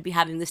thought that I'd be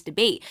having this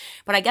debate.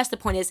 But I guess the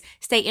point is,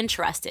 stay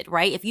interested,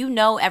 right? If you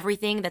know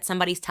everything that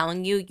somebody's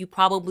telling you, you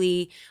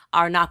probably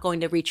are not going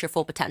to reach your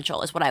full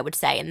potential, is what I would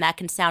say. And that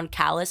can sound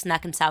callous and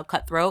that can sound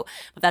cutthroat,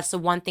 but that's the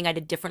one thing I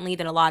did differently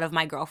than a lot of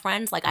my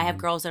girlfriends. Like I have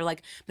girls that are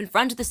like, been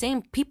friends with the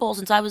same people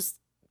since I was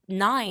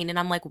 9, and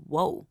I'm like,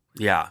 whoa.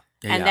 Yeah.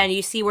 Then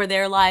you see where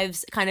their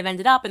lives kind of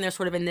ended up, and they're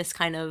sort of in this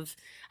kind of,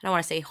 I don't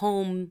want to say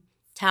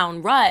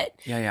hometown rut,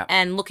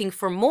 and looking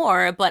for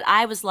more. But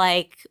I was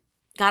like,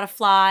 gotta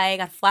fly,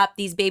 gotta flap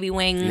these baby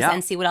wings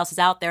and see what else is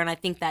out there. And I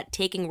think that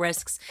taking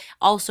risks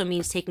also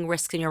means taking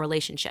risks in your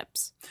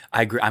relationships.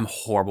 I agree. I'm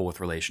horrible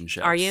with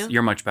relationships. Are you?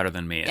 You're much better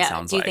than me, it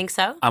sounds like. Do you think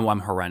so? I'm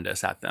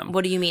horrendous at them.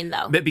 What do you mean,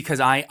 though? But because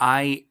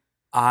I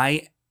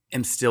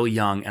am still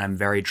young and I'm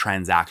very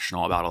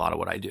transactional about a lot of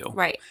what I do.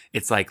 Right.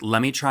 It's like,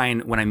 let me try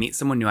and, when I meet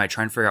someone new, I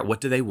try and figure out what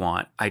do they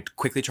want. I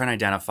quickly try and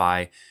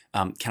identify,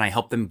 can I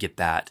help them get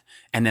that?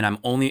 And then I'm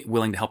only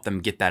willing to help them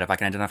get that if I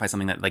can identify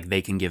something that like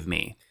they can give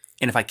me.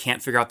 And if I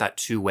can't figure out that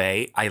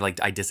 2-way,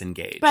 I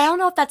disengage. But I don't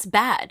know if that's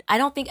bad. I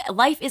don't think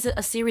life is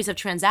a series of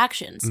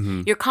transactions.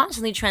 Mm-hmm. You're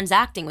constantly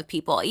transacting with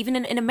people, even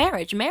in a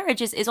marriage.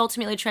 Marriage is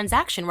ultimately a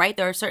transaction, right?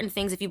 There are certain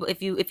things, if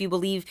you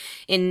believe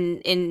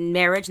in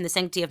marriage and the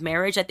sanctity of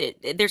marriage, that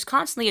there's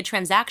constantly a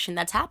transaction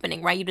that's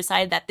happening, right? You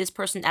decide that this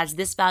person adds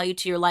this value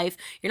to your life.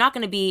 You're not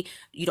going to be,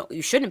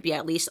 you shouldn't be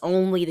at least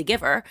only the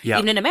giver,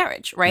 even in a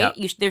marriage, right?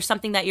 Yep. There's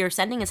something that you're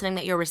sending and something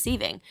that you're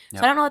receiving.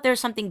 So I don't know if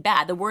there's something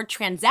bad. The word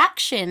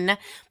transaction,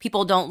 people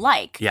don't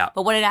like. Yeah.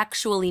 But what it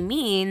actually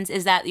means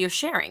is that you're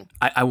sharing.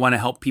 I want to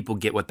help people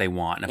get what they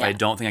want. And if I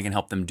don't think I can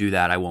help them do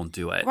that, I won't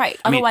do it. Right.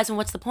 Otherwise, then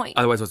what's the point?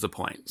 Otherwise, what's the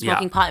point?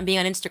 Smoking pot and being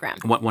on Instagram.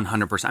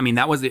 100%. I mean,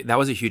 that was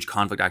a huge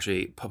conflict,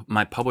 actually.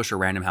 My publisher,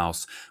 Random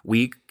House,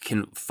 we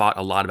fought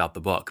a lot about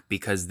the book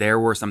because there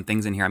were some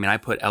things in here. I mean, I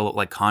put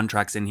like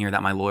contracts in here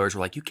that my lawyers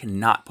were like, you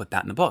cannot put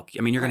that in the book.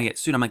 I mean, you're going to get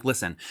sued. I'm like,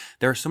 listen,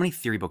 there are so many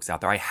theory books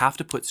out there. I have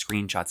to put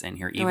screenshots in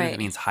here, even if it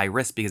means high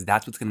risk, because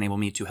that's what's going to enable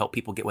me to help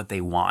people get what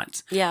they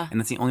want. Yeah. And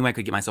that's the only way I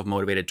could get myself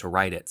motivated to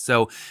write it.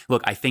 So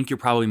look, I think you're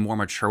probably more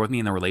mature with me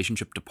in the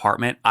relationship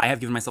department. I have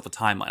given myself a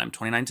timeline. I'm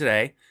 29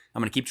 today. I'm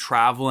going to keep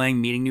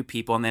traveling, meeting new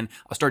people, and then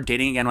I'll start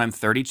dating again when I'm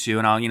 32,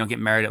 and I'll, get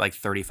married at like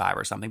 35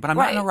 or something. But I'm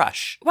not in a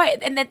rush. Right.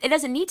 And it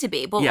doesn't need to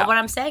be. But what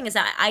I'm saying is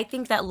that I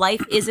think that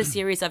life is a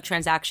series of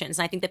transactions.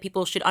 And I think that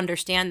people should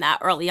understand that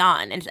early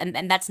on.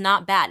 And that's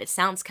not bad. It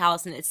sounds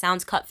callous and it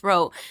sounds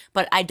cutthroat,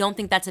 but I don't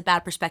think that's a bad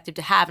perspective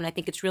to have. And I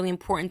think it's really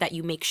important that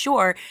you make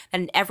sure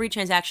that in every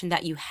transaction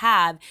that you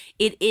have,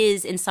 it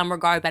is in some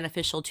regard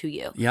beneficial to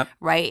you. Yep.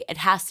 Right? It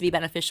has to be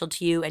beneficial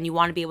to you, and you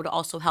want to be able to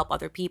also help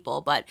other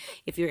people. But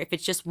if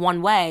it's just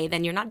one way,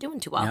 then you're not doing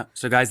too well. Yeah.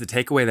 So guys, the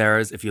takeaway there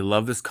is if you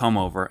love this comb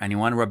over and you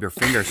want to rub your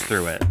fingers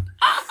through it,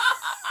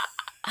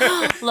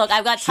 Look,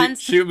 I've got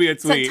tons. Shoot me a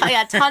tweet.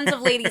 Tons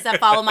of ladies that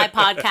follow my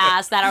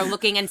podcast that are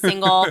looking and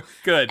single.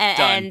 Good.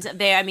 And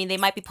they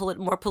might be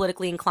more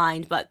politically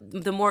inclined, but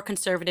the more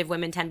conservative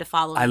women tend to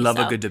follow me. I love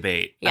a good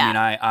debate. Yeah. I mean,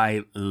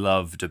 I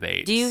love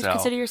debate. Do you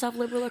consider yourself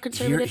liberal or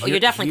conservative? You're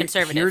definitely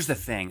conservative. Here's the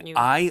thing.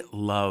 I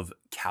love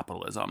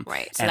capitalism.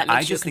 Right. So that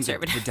makes you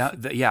conservative.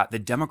 The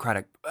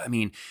Democratic,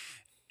 the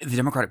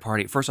Democratic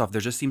Party, first off,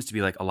 there just seems to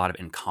be like a lot of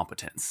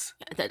incompetence.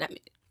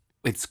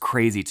 It's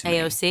crazy to me.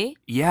 AOC?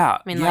 Yeah.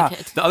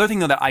 The other thing,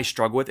 though, that I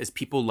struggle with is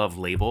people love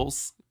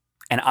labels.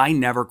 And I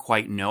never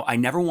quite know. I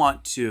never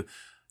want to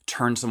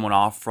turn someone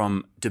off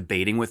from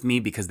debating with me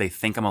because they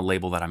think I'm a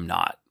label that I'm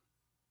not.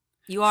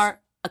 You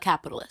are a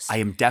capitalist. I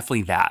am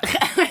definitely that.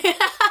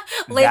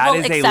 Label that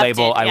is accepted, a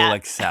label I will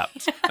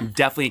accept. I'm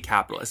definitely a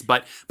capitalist.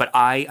 But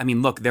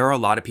look, there are a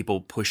lot of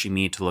people pushing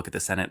me to look at the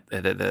Senate,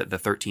 the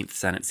 13th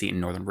Senate seat in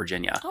Northern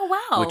Virginia. Oh,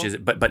 wow. Which is,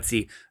 but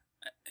see,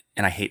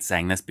 and I hate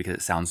saying this because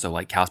it sounds so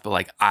like cows, but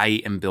like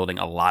I am building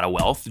a lot of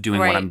wealth doing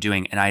what I'm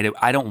doing. And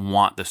I don't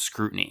want the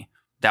scrutiny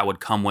that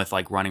would come with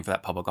like running for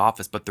that public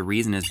office. But the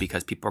reason is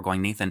because people are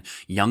going, Nathan,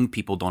 young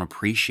people don't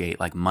appreciate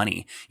like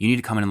money. You need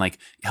to come in and like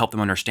help them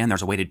understand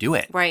there's a way to do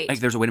it. Right. Like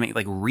there's a way to make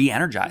like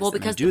re-energize them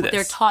because and do this.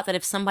 They're taught that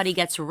if somebody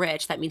gets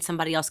rich, that means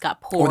somebody else got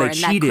poor. Or they and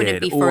cheated, that couldn't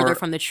be further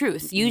from the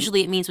truth.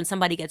 Usually it means when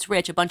somebody gets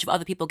rich, a bunch of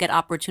other people get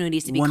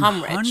opportunities to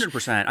become rich.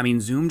 100%. I mean,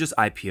 Zoom just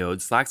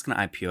IPO'd. Slack's going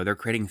to IPO. They're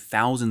creating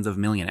thousands of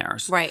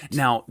millionaires. Right.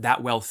 Now,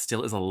 that wealth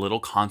still is a little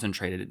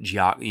concentrated,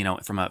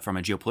 from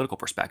a geopolitical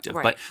perspective.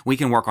 Right. But we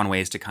can work on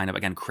ways to kind of,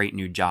 again, create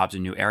new jobs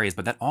in new areas,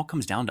 but that all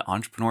comes down to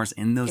entrepreneurs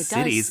in those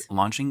cities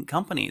launching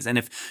companies. And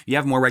if you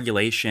have more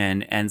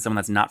regulation and someone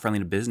that's not friendly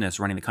to business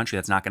running the country,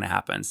 that's not going to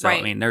happen. So,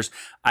 I mean,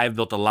 I've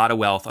built a lot of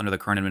wealth under the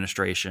current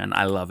administration.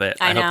 I love it.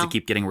 I hope to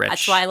keep getting rich.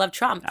 That's why I love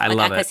Trump. I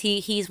love it. Because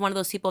he's one of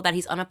those people that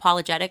he's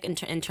unapologetic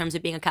in terms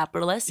of being a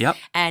capitalist. Yep.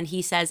 And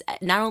he says,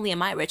 not only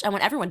am I rich, I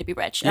want everyone to be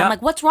rich. And I'm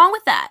like, what's wrong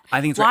with that? I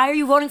think it's why are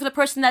you voting for the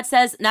person that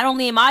says, not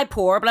only am I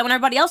poor, but I want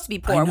everybody else to be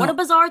poor? What a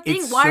bizarre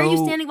thing. Why are you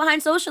standing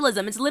behind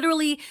socialism? It's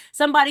literally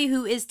somebody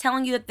who is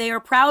telling you that they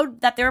are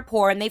proud that they're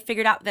poor and they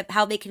figured out that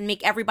how they can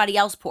make everybody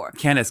else poor.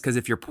 Candace, because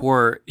if you're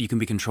poor, you can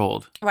be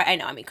controlled. Right, I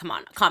know. I mean, come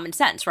on. Common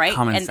sense, right?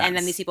 And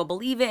then these people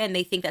believe it and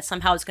they think that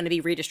somehow it's going to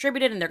be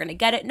redistributed and they're going to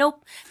get it.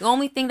 Nope. The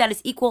only thing that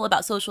is equal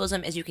about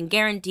socialism is you can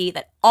guarantee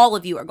that all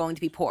of you are going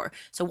to be poor.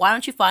 So why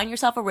don't you find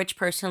yourself a rich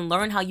person,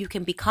 learn how you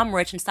can become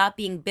rich and stop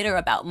being bitter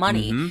about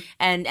money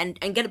and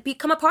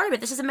become a part of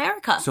it. This is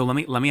America. So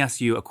let me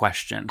ask you a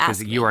question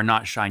because you are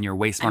not shy and you're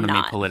way smarter than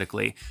me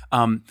politically.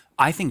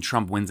 I think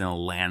Trump wins in a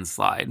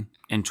landslide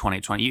in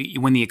 2020.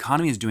 When the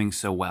economy is doing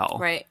so well,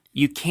 right,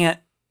 you can't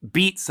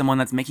beat someone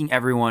that's making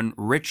everyone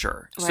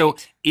richer. Right. So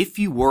if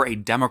you were a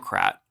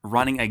Democrat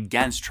running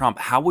against Trump,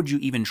 how would you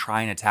even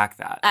try and attack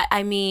that?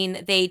 I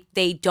mean,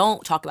 they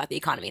don't talk about the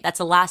economy. That's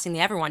the last thing they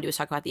ever want to do is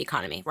talk about the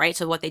economy, right?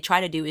 So what they try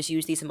to do is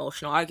use these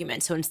emotional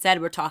arguments. So instead,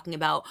 we're talking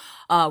about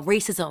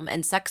racism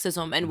and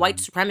sexism and white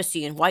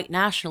supremacy and white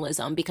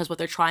nationalism because what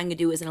they're trying to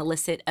do is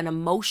elicit an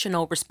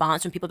emotional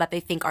response from people that they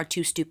think are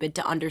too stupid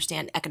to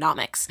understand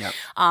economics.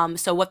 Yep.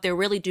 So what they're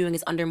really doing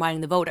is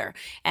undermining the voter.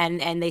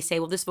 And they say,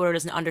 well, this voter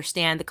doesn't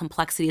understand the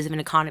complexities of an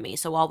economy.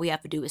 So all we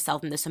have to do is sell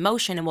them this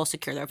emotion and we'll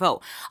secure their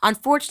vote.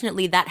 Unfortunately,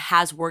 that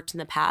has worked in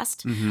the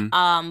past.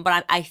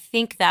 But I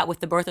think that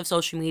with the birth of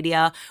social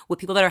media, with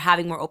people that are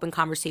having more open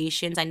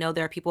conversations, I know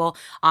there are people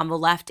on the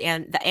left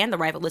and the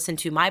right that listen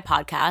to my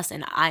podcast,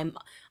 and I'm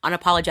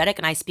unapologetic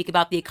and I speak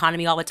about the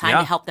economy all the time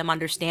to help them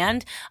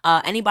understand.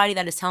 Anybody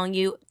that is talking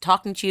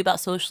to you about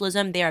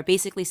socialism, they are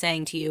basically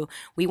saying to you,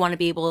 we want to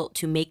be able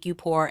to make you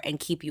poor and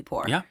keep you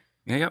poor. Yeah.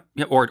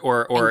 Or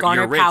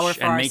you're rich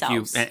and make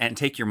you and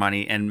take your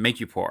money and make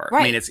you poor. Right.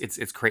 I mean,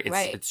 it's crazy.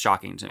 It's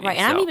shocking to me. Right,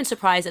 and I'm even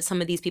surprised that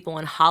some of these people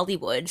in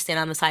Hollywood stand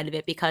on the side of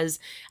it because,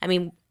 I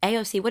mean,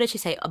 AOC, what did she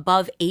say?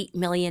 Above $8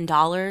 million,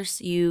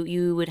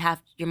 you would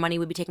have your money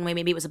would be taken away.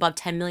 Maybe it was above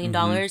 $10 million.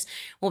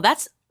 Well,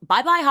 that's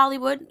bye-bye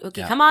Hollywood.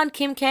 Okay, come on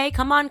Kim K,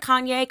 come on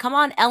Kanye, come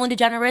on Ellen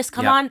DeGeneres,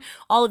 come on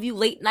all of you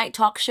late night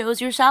talk shows.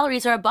 Your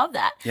salaries are above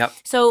that.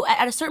 So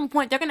at a certain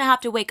point, they're going to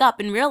have to wake up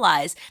and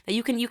realize that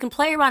you can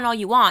play around all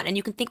you want and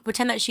you can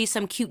pretend that she's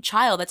some cute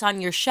child that's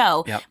on your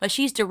show, but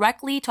she's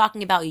directly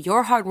talking about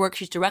your hard work.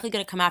 She's directly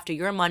going to come after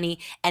your money,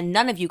 and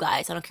none of you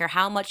guys, I don't care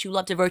how much you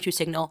love to virtue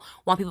signal,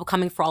 want people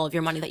coming for all of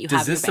your money that you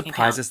have in your bank account. Does this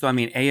surprise us though? I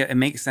mean, it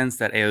makes sense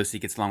that AOC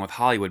gets along with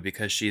Hollywood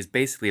because she's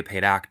basically a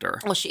paid actor.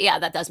 Well,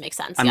 that does make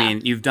sense. I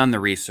mean, you've done the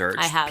research.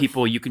 I have.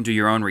 People, you can do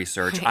your own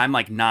research. Right. I'm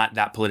like not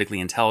that politically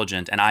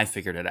intelligent, and I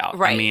figured it out.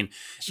 Right. I mean,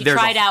 she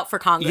tried out for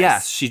Congress.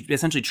 Yes, she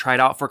essentially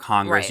tried out for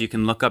Congress. Right. You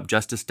can look up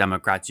Justice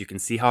Democrats. You can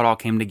see how it all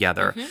came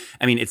together.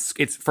 I mean, it's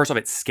first off,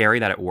 it's scary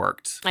that it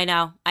worked. I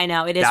know.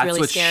 It is That's really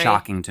what's scary.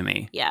 Shocking to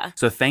me. Yeah.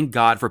 So thank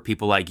God for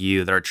people like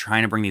you that are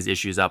trying to bring these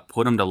issues up,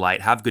 put them to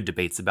light, have good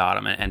debates about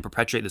them, and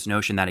perpetuate this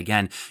notion that,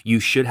 again, you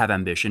should have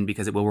ambition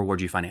because it will reward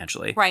you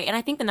financially. Right. And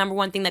I think the number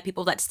one thing that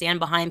people that stand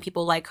behind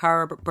people like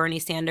her, Bernie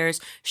Sanders,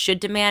 should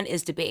demand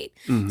is debate.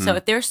 So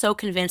if they're so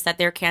convinced that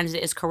their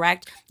candidate is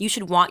correct, you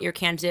should want your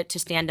candidate to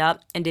stand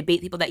up and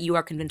debate people that you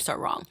are convinced are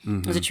wrong.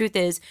 Because the truth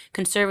is,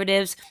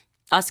 conservatives,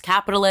 us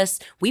capitalists,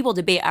 we will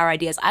debate our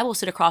ideas. I will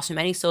sit across from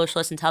any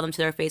socialist and tell them to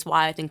their face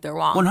why I think they're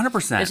wrong.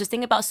 100%. There's this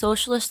thing about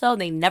socialists, though.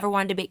 They never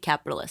want to debate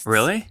capitalists.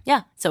 Really?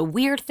 Yeah. It's a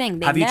weird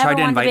thing. Have you tried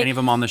to invite any of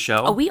them on the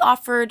show? Oh, we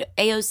offered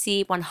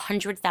AOC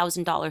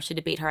 $100,000 to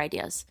debate her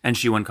ideas. And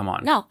she wouldn't come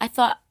on? No, I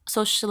thought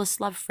socialists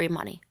love free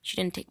money. She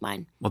didn't take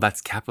mine. Well,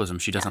 that's capitalism.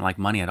 She doesn't like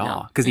money at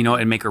all. Because, you know,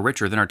 it'd make her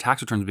richer. Then her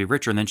tax returns would be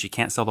richer. And then she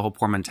can't sell the whole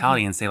poor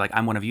mentality and say, like,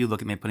 I'm one of you.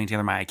 Look at me putting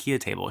together my IKEA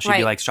table. She'd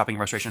be like shopping at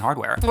Restoration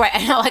Hardware. Right.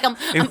 I know. Like,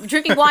 I'm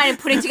drinking wine and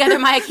putting together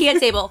my IKEA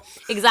table.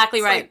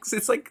 Exactly right.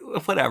 It's like,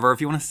 whatever.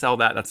 If you want to sell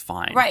that, that's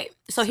fine. Right.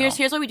 So here's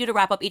what we do to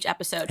wrap up each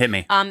episode. Hit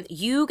me.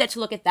 You get to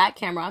look at that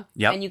camera.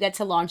 Yep. And you get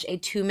to launch a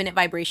 2-minute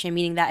vibration,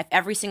 meaning that if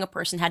every single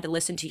person had to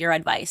listen to your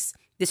advice,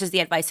 this is the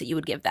advice that you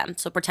would give them.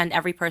 So pretend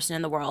every person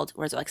in the world,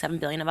 or is it like 7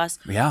 billion of us,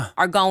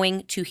 are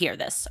going to hear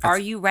this. Are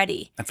you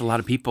ready? That's a lot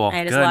of people.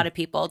 It is a lot of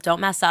people.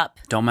 Don't mess up.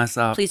 Don't mess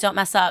up. Please don't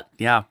mess up.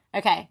 Yeah.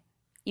 Okay.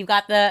 He's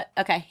got the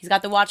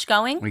watch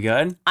going. We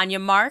good? On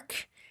your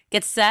mark,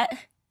 get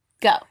set,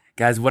 go.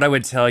 Guys, what I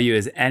would tell you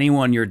is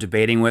anyone you're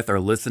debating with or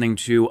listening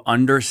to,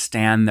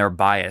 understand their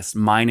bias,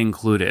 mine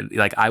included.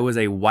 Like, I was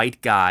a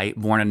white guy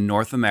born in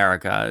North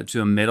America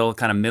to a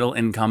middle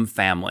income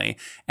family.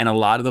 And a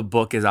lot of the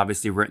book is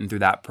obviously written through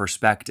that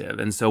perspective.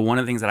 And so one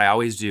of the things that I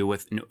always do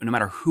with no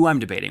matter who I'm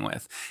debating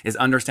with is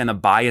understand the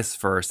bias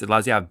first. It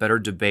allows you to have better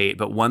debate.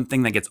 But one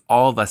thing that gets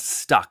all of us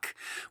stuck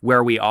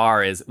where we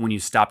are is when you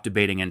stop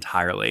debating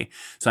entirely.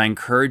 So I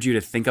encourage you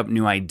to think up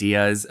new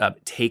ideas,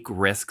 take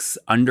risks,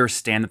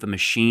 understand that the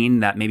machine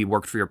that maybe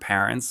worked for your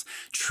parents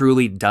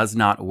truly does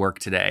not work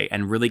today,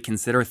 and really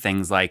consider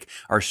things like,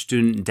 are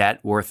student debt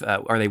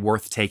are they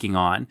worth taking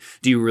on?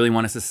 Do you really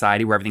want a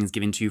society where everything's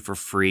given to you for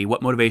free?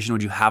 What motivation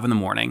would you have in the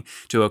morning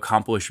to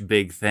accomplish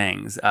big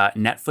things?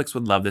 Netflix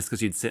would love this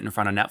because you'd sit in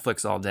front of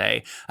Netflix all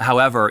day.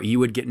 However, you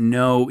would get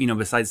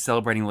besides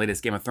celebrating the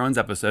latest Game of Thrones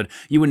episode,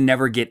 you would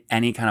never get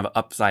any kind of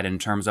upside in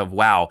terms of,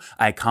 wow,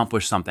 I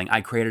accomplished something.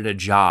 I created a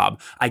job.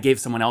 I gave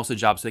someone else a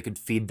job so they could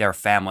feed their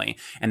family.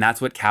 And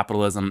that's what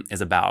capitalism is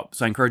about.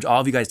 So I encourage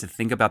all of you guys to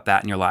think about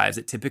that in your lives.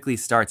 It typically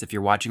starts, if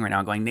you're watching right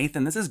now going,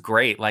 Nathan, this is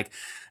great. Like,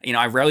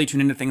 I rarely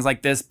tune into things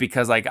like this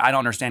because I don't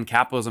understand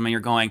capitalism. And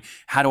you're going,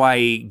 how do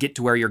I get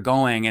to where you're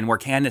going and where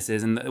Candace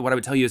is? And what I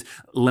would tell you is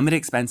limit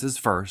expenses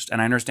first.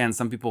 And I understand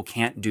some people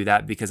can't do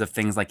that because of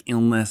things like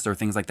illness or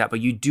things like that, but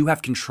you do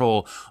have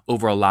control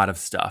over a lot of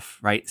stuff,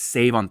 right?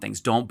 Save on things.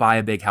 Don't buy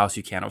a big house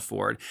you can't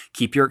afford.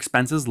 Keep your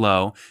expenses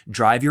low,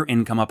 drive your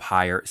income up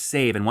higher,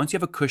 save. And once you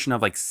have a cushion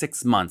of like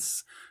 6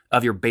 months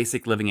of your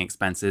basic living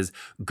expenses,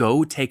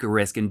 go take a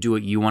risk and do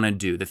what you want to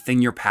do, the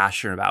thing you're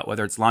passionate about,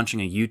 whether it's launching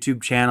a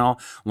YouTube channel,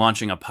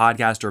 launching a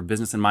podcast or a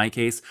business in my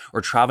case,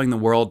 or traveling the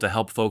world to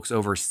help folks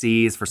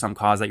overseas for some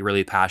cause that you're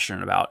really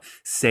passionate about.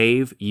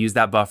 Save, use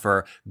that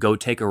buffer, go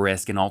take a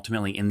risk, and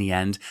ultimately, in the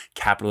end,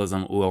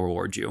 capitalism will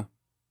reward you.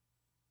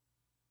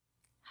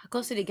 How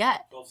close did he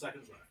get? 12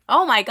 seconds left.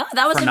 Oh my God,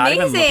 that was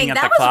amazing.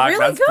 That was clock, really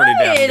that's good. Pretty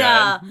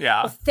damn good.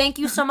 Yeah. Well, thank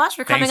you so much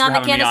for coming Thanks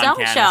on for the having me Candace on,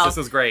 Owens Candace. Show. This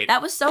was great.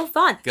 That was so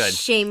fun. Good.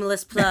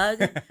 Shameless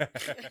plug.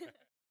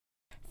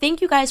 Thank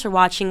you guys for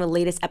watching the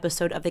latest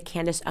episode of the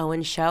Candace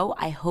Owens Show.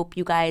 I hope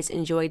you guys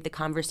enjoyed the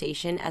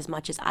conversation as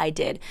much as I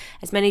did.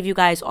 As many of you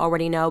guys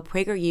already know,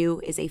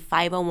 PragerU is a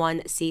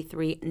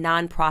 501c3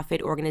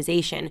 nonprofit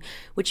organization,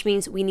 which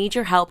means we need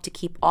your help to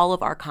keep all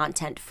of our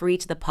content free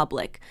to the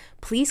public.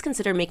 Please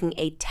consider making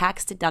a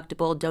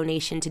tax-deductible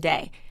donation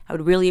today. I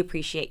would really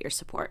appreciate your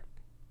support.